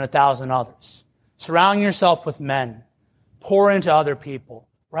competent in 1,000 others. Surround yourself with men. Pour into other people,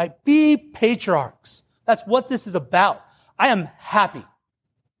 right? Be patriarchs. That's what this is about. I am happy.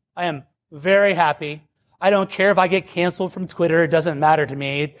 I am very happy. I don't care if I get canceled from Twitter. It doesn't matter to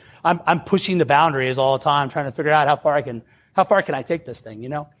me. I'm pushing the boundaries all the time, trying to figure out how far can I take this thing, you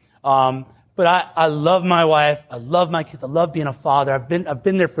know? But I love my wife. I love my kids. I love being a father. I've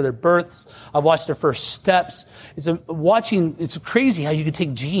been there for their births. I've watched their first steps. It's crazy how you can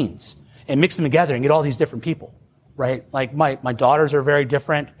take genes and mix them together and get all these different people, right? Like my daughters are very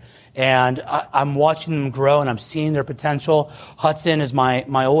different, and I'm watching them grow and I'm seeing their potential. Hudson is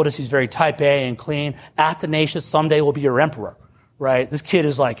my oldest. He's very type A and clean. Athanasius someday will be your emperor. Right? This kid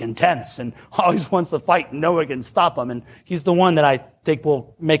is like intense and always wants to fight and no one can stop him. And he's the one that I think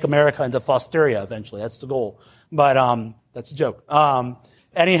will make America into Fosteria eventually. That's the goal. But, that's a joke.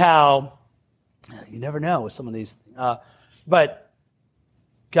 Anyhow, you never know with some of these. But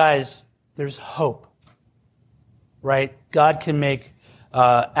guys, there's hope, right? God can make,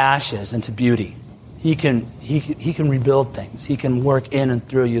 ashes into beauty. He can rebuild things. He can work in and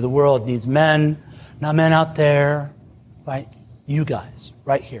through you. The world needs men, not men out there, right? You guys,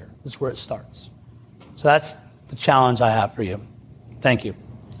 right here. This is where it starts. So that's the challenge I have for you. Thank you.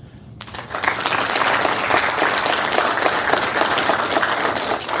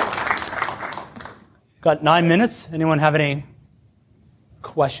 Got 9 minutes. Anyone have any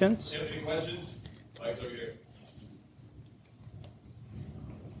questions? Any questions? Mike's over here.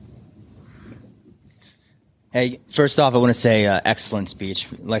 Hey, first off, I want to say excellent speech.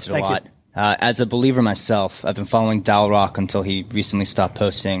 Liked it a lot. As a believer myself, I've been following Dal Rock until he recently stopped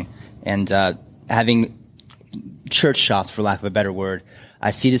posting, and having church shopped, for lack of a better word,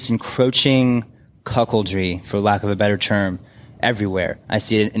 I see this encroaching cuckoldry, for lack of a better term, everywhere. I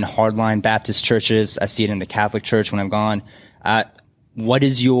see it in hardline Baptist churches. I see it in the Catholic Church when I've gone. What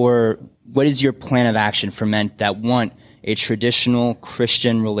is your plan of action for men that want a traditional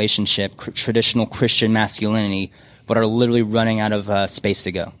Christian relationship, traditional Christian masculinity, but are literally running out of space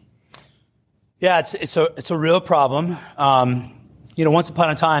to go? Yeah, it's a real problem. Once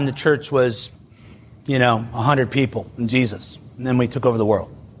upon a time, the church was, 100 people in Jesus, and then we took over the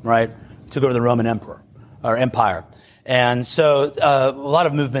world, right? Took over the Roman Empire, and so a lot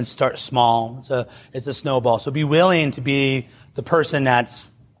of movements start small. It's a snowball. So be willing to be the person that's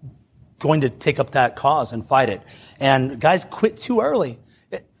going to take up that cause and fight it. And guys, quit too early.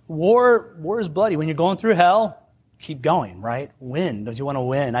 War is bloody. When you're going through hell, keep going, right? Win. Don't you want to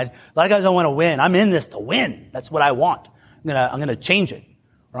win? A lot of guys don't want to win. I'm in this to win. That's what I want. I'm gonna change it,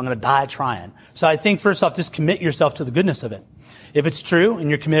 or I'm gonna die trying. So I think first off, just commit yourself to the goodness of it. If it's true and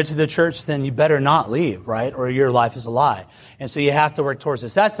you're committed to the church, then you better not leave, right? Or your life is a lie. And so you have to work towards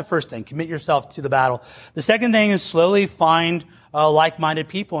this. That's the first thing. Commit yourself to the battle. The second thing is slowly find like-minded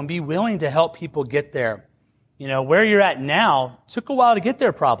people and be willing to help people get there. Where you're at now took a while to get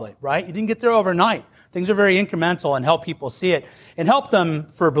there probably, right? You didn't get there overnight. Things are very incremental, and help people see it. And help them,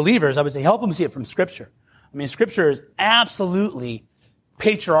 for believers, I would say help them see it from Scripture. I mean, Scripture is absolutely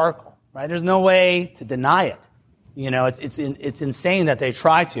patriarchal, right? There's no way to deny it. It's insane that they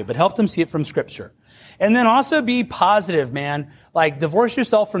try to, but help them see it from Scripture. And then also be positive, man. Like, divorce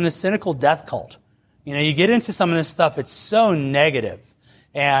yourself from this cynical death cult. You get into some of this stuff, it's so negative.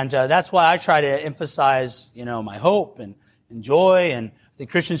 And that's why I try to emphasize, my hope and joy, and the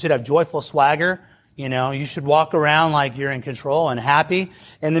Christians should have joyful swagger. You should walk around like you're in control and happy.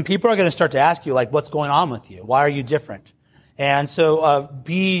 And then people are going to start to ask you, like, what's going on with you? Why are you different? And so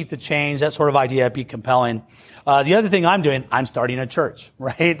be the change, that sort of idea, be compelling. The other thing I'm doing, I'm starting a church,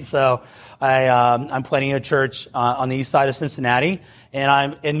 right? So I'm planning a church on the east side of Cincinnati. And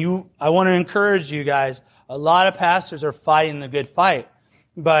I want to encourage you guys. A lot of pastors are fighting the good fight.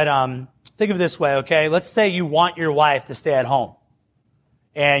 But think of it this way, okay? Let's say you want your wife to stay at home.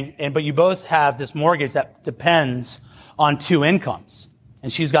 But you both have this mortgage that depends on 2 incomes,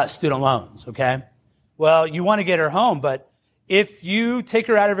 and she's got student loans, okay? Well, you want to get her home, but if you take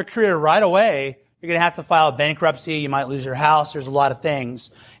her out of her career right away, you're going to have to file bankruptcy. You might lose your house. There's a lot of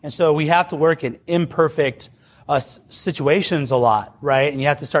things. And so we have to work in imperfect situations a lot, right? And you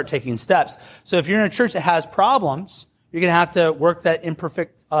have to start taking steps. So if you're in a church that has problems, you're going to have to work that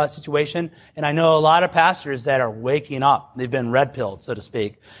imperfect situation. And I know a lot of pastors that are waking up. They've been red-pilled, so to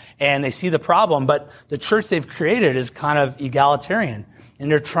speak. And they see the problem, but the church they've created is kind of egalitarian.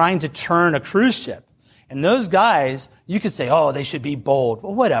 And they're trying to turn a cruise ship. And those guys, you could say, oh, they should be bold.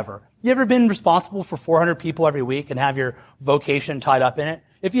 Well, whatever. You ever been responsible for 400 people every week and have your vocation tied up in it?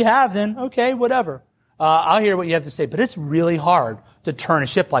 If you have, then okay, whatever. I'll hear what you have to say. But it's really hard to turn a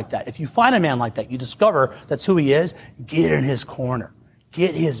ship like that. If you find a man like that, you discover that's who he is, get in his corner.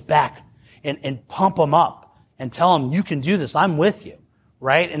 Get his back and pump him up and tell him, you can do this. I'm with you,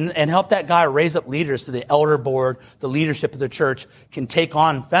 right? And help that guy raise up leaders so the elder board, the leadership of the church can take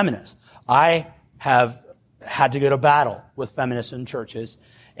on feminists. I have had to go to battle with feminists in churches,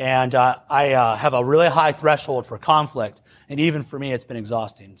 and I have a really high threshold for conflict, and even for me, it's been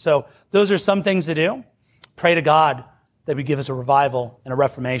exhausting. So those are some things to do. Pray to God that we give us a revival and a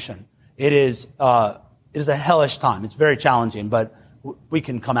reformation. It is a hellish time. It's very challenging, but we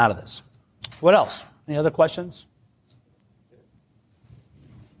can come out of this. What else? Any other questions?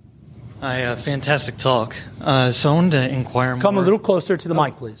 Hi, fantastic talk. So I wanted to inquire more. Come a little closer to the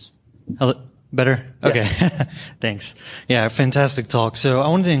mic, please. Hello? Better? Okay. Yes. Thanks. Yeah, fantastic talk. So I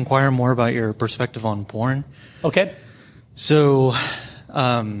wanted to inquire more about your perspective on porn. Okay. So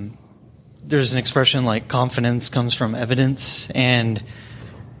there's an expression like confidence comes from evidence, and,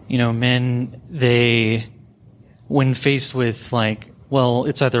 men, when faced with well,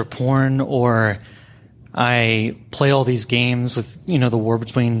 it's either porn or I play all these games with, the war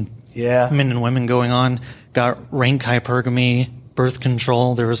between men and women going on, got rank hypergamy, birth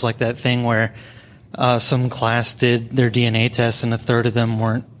control. There was that thing where some class did their DNA tests and a third of them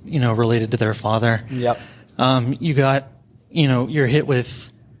weren't, related to their father. Yep. You got, you're hit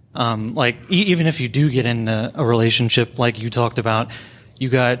with, even if you do get in a relationship like you talked about, you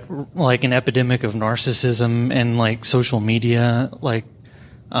got an epidemic of narcissism and social media,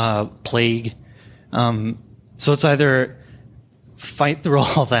 plague. So it's either fight through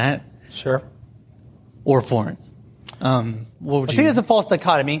all that. Sure. Or porn. What would I think it's a false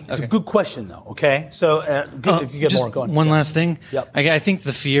dichotomy. It's a good question, though. Okay, so if you get more, go on. One last thing. Yep. I think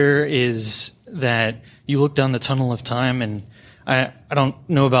the fear is that you look down the tunnel of time, and I don't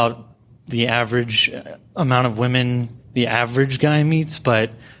know about the average amount of women the average guy meets,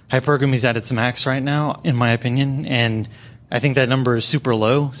 but hypergamy is at its max right now, in my opinion, and I think that number is super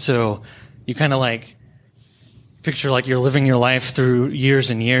low. So you kind of picture you're living your life through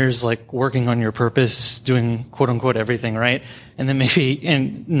years and years, working on your purpose, doing quote unquote everything right, and then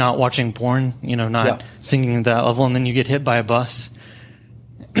and not watching porn, not singing at that level, and then you get hit by a bus.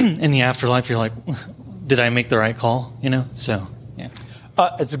 In the afterlife, you're like, did I make the right call? So yeah.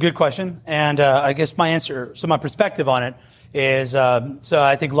 It's a good question, and I guess my perspective on it is, so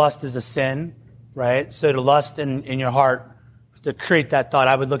I think lust is a sin, right? So to lust in your heart, to create that thought,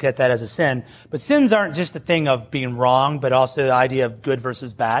 I would look at that as a sin. But sins aren't just a thing of being wrong, but also the idea of good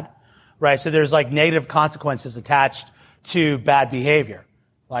versus bad, right? So there's negative consequences attached to bad behavior.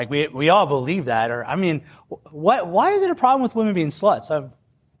 We all believe that, why is it a problem with women being sluts?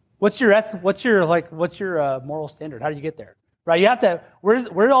 What's your moral standard? How do you get there? Right? You have to,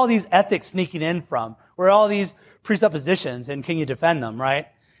 where are all these ethics sneaking in from? Where are all these presuppositions, and can you defend them, right?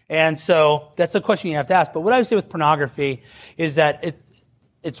 And so that's the question you have to ask. But what I would say with pornography is that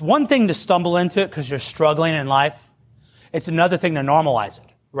it's one thing to stumble into it because you're struggling in life. It's another thing to normalize it,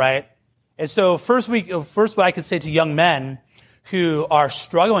 right? And so first what I could say to young men who are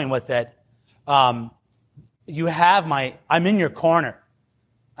struggling with it, I'm in your corner.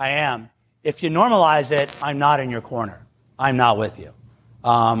 I am. If you normalize it, I'm not in your corner. I'm not with you.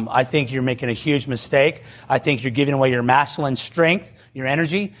 I think you're making a huge mistake. I think you're giving away your masculine strength, your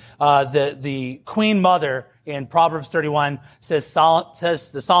energy. The Queen Mother in Proverbs 31 says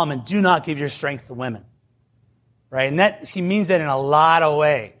to Solomon, do not give your strength to women. Right? And that, she means that in a lot of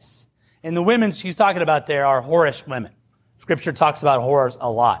ways. And the women she's talking about there are whorish women. Scripture talks about whores a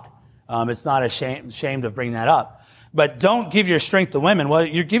lot. It's not ashamed of bringing that up. But don't give your strength to women. Well,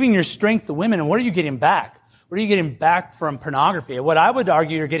 you're giving your strength to women, and what are you getting back? What are you getting back from pornography? What I would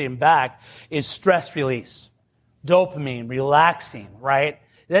argue you're getting back is stress release, dopamine, relaxing, right?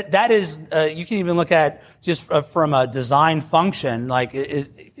 That is, you can even look at just from a design function,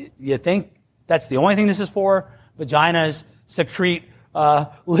 you think that's the only thing this is for? Vaginas secrete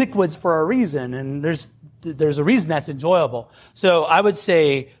liquids for a reason, and there's a reason that's enjoyable. So I would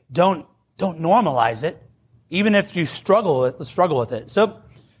say don't normalize it, even if you struggle with it. So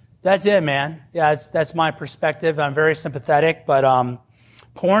that's it, man. Yeah, that's my perspective. I'm very sympathetic, but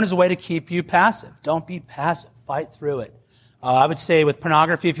porn is a way to keep you passive. Don't be passive. Fight through it. I would say with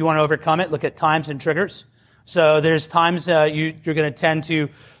pornography, if you want to overcome it, look at times and triggers. So there's times you're going to tend to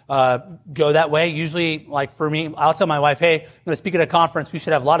go that way. Usually, for me, I'll tell my wife, hey, I'm going to speak at a conference. We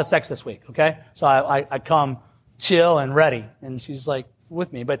should have a lot of sex this week, okay? So I come chill and ready. And she's like,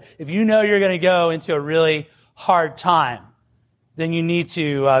 with me. But if you know you're going to go into a really hard time, then you need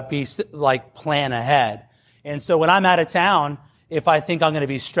to plan ahead. And so when I'm out of town, if I think I'm going to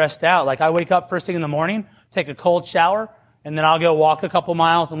be stressed out, like I wake up first thing in the morning, take a cold shower, and then I'll go walk a couple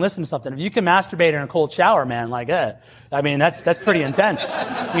miles and listen to something. If you can masturbate in a cold shower, man, that's pretty intense,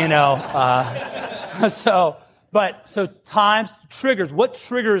 So times, triggers, what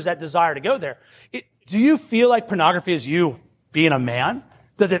triggers that desire to go there? Do you feel like pornography is you being a man?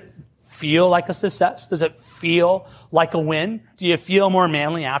 Does it feel like a success? Does it feel like a win? Do you feel more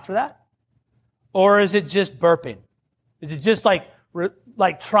manly after that? Or is it just burping? Is it just like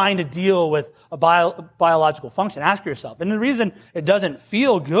trying to deal with a biological function? Ask yourself. And the reason it doesn't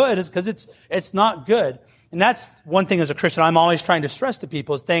feel good is because it's not good. And that's one thing as a Christian I'm always trying to stress to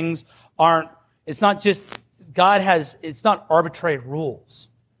people is it's not just, it's not arbitrary rules.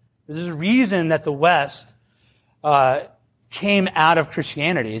 There's a reason that the West came out of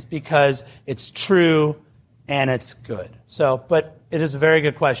Christianity is because it's true and it's good. But it is a very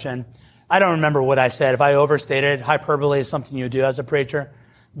good question. I don't remember what I said. If I overstated, hyperbole is something you do as a preacher,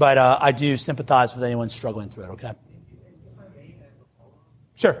 but I do sympathize with anyone struggling through it, okay?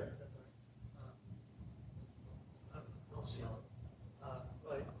 Sure.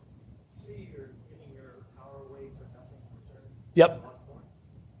 Yep.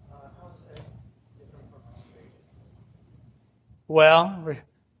 Well,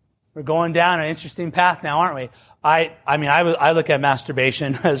 we're going down an interesting path now, aren't we? I look at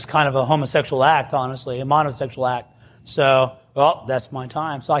masturbation as kind of a homosexual act, honestly, a monosexual act. So, well, that's my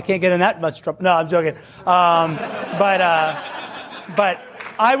time. So I can't get in that much trouble. No, I'm joking. But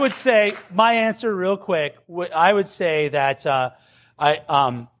I would say, my answer real quick, I would say that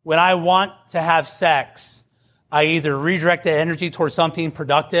when I want to have sex, I either redirect the energy towards something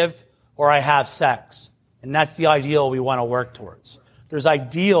productive or I have sex. And that's the ideal we want to work towards. There's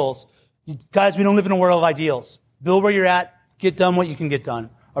ideals. Guys, we don't live in a world of ideals. Build where you're at. Get done what you can get done.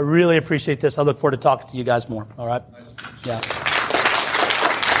 I really appreciate this. I look forward to talking to you guys more. All right? Yeah.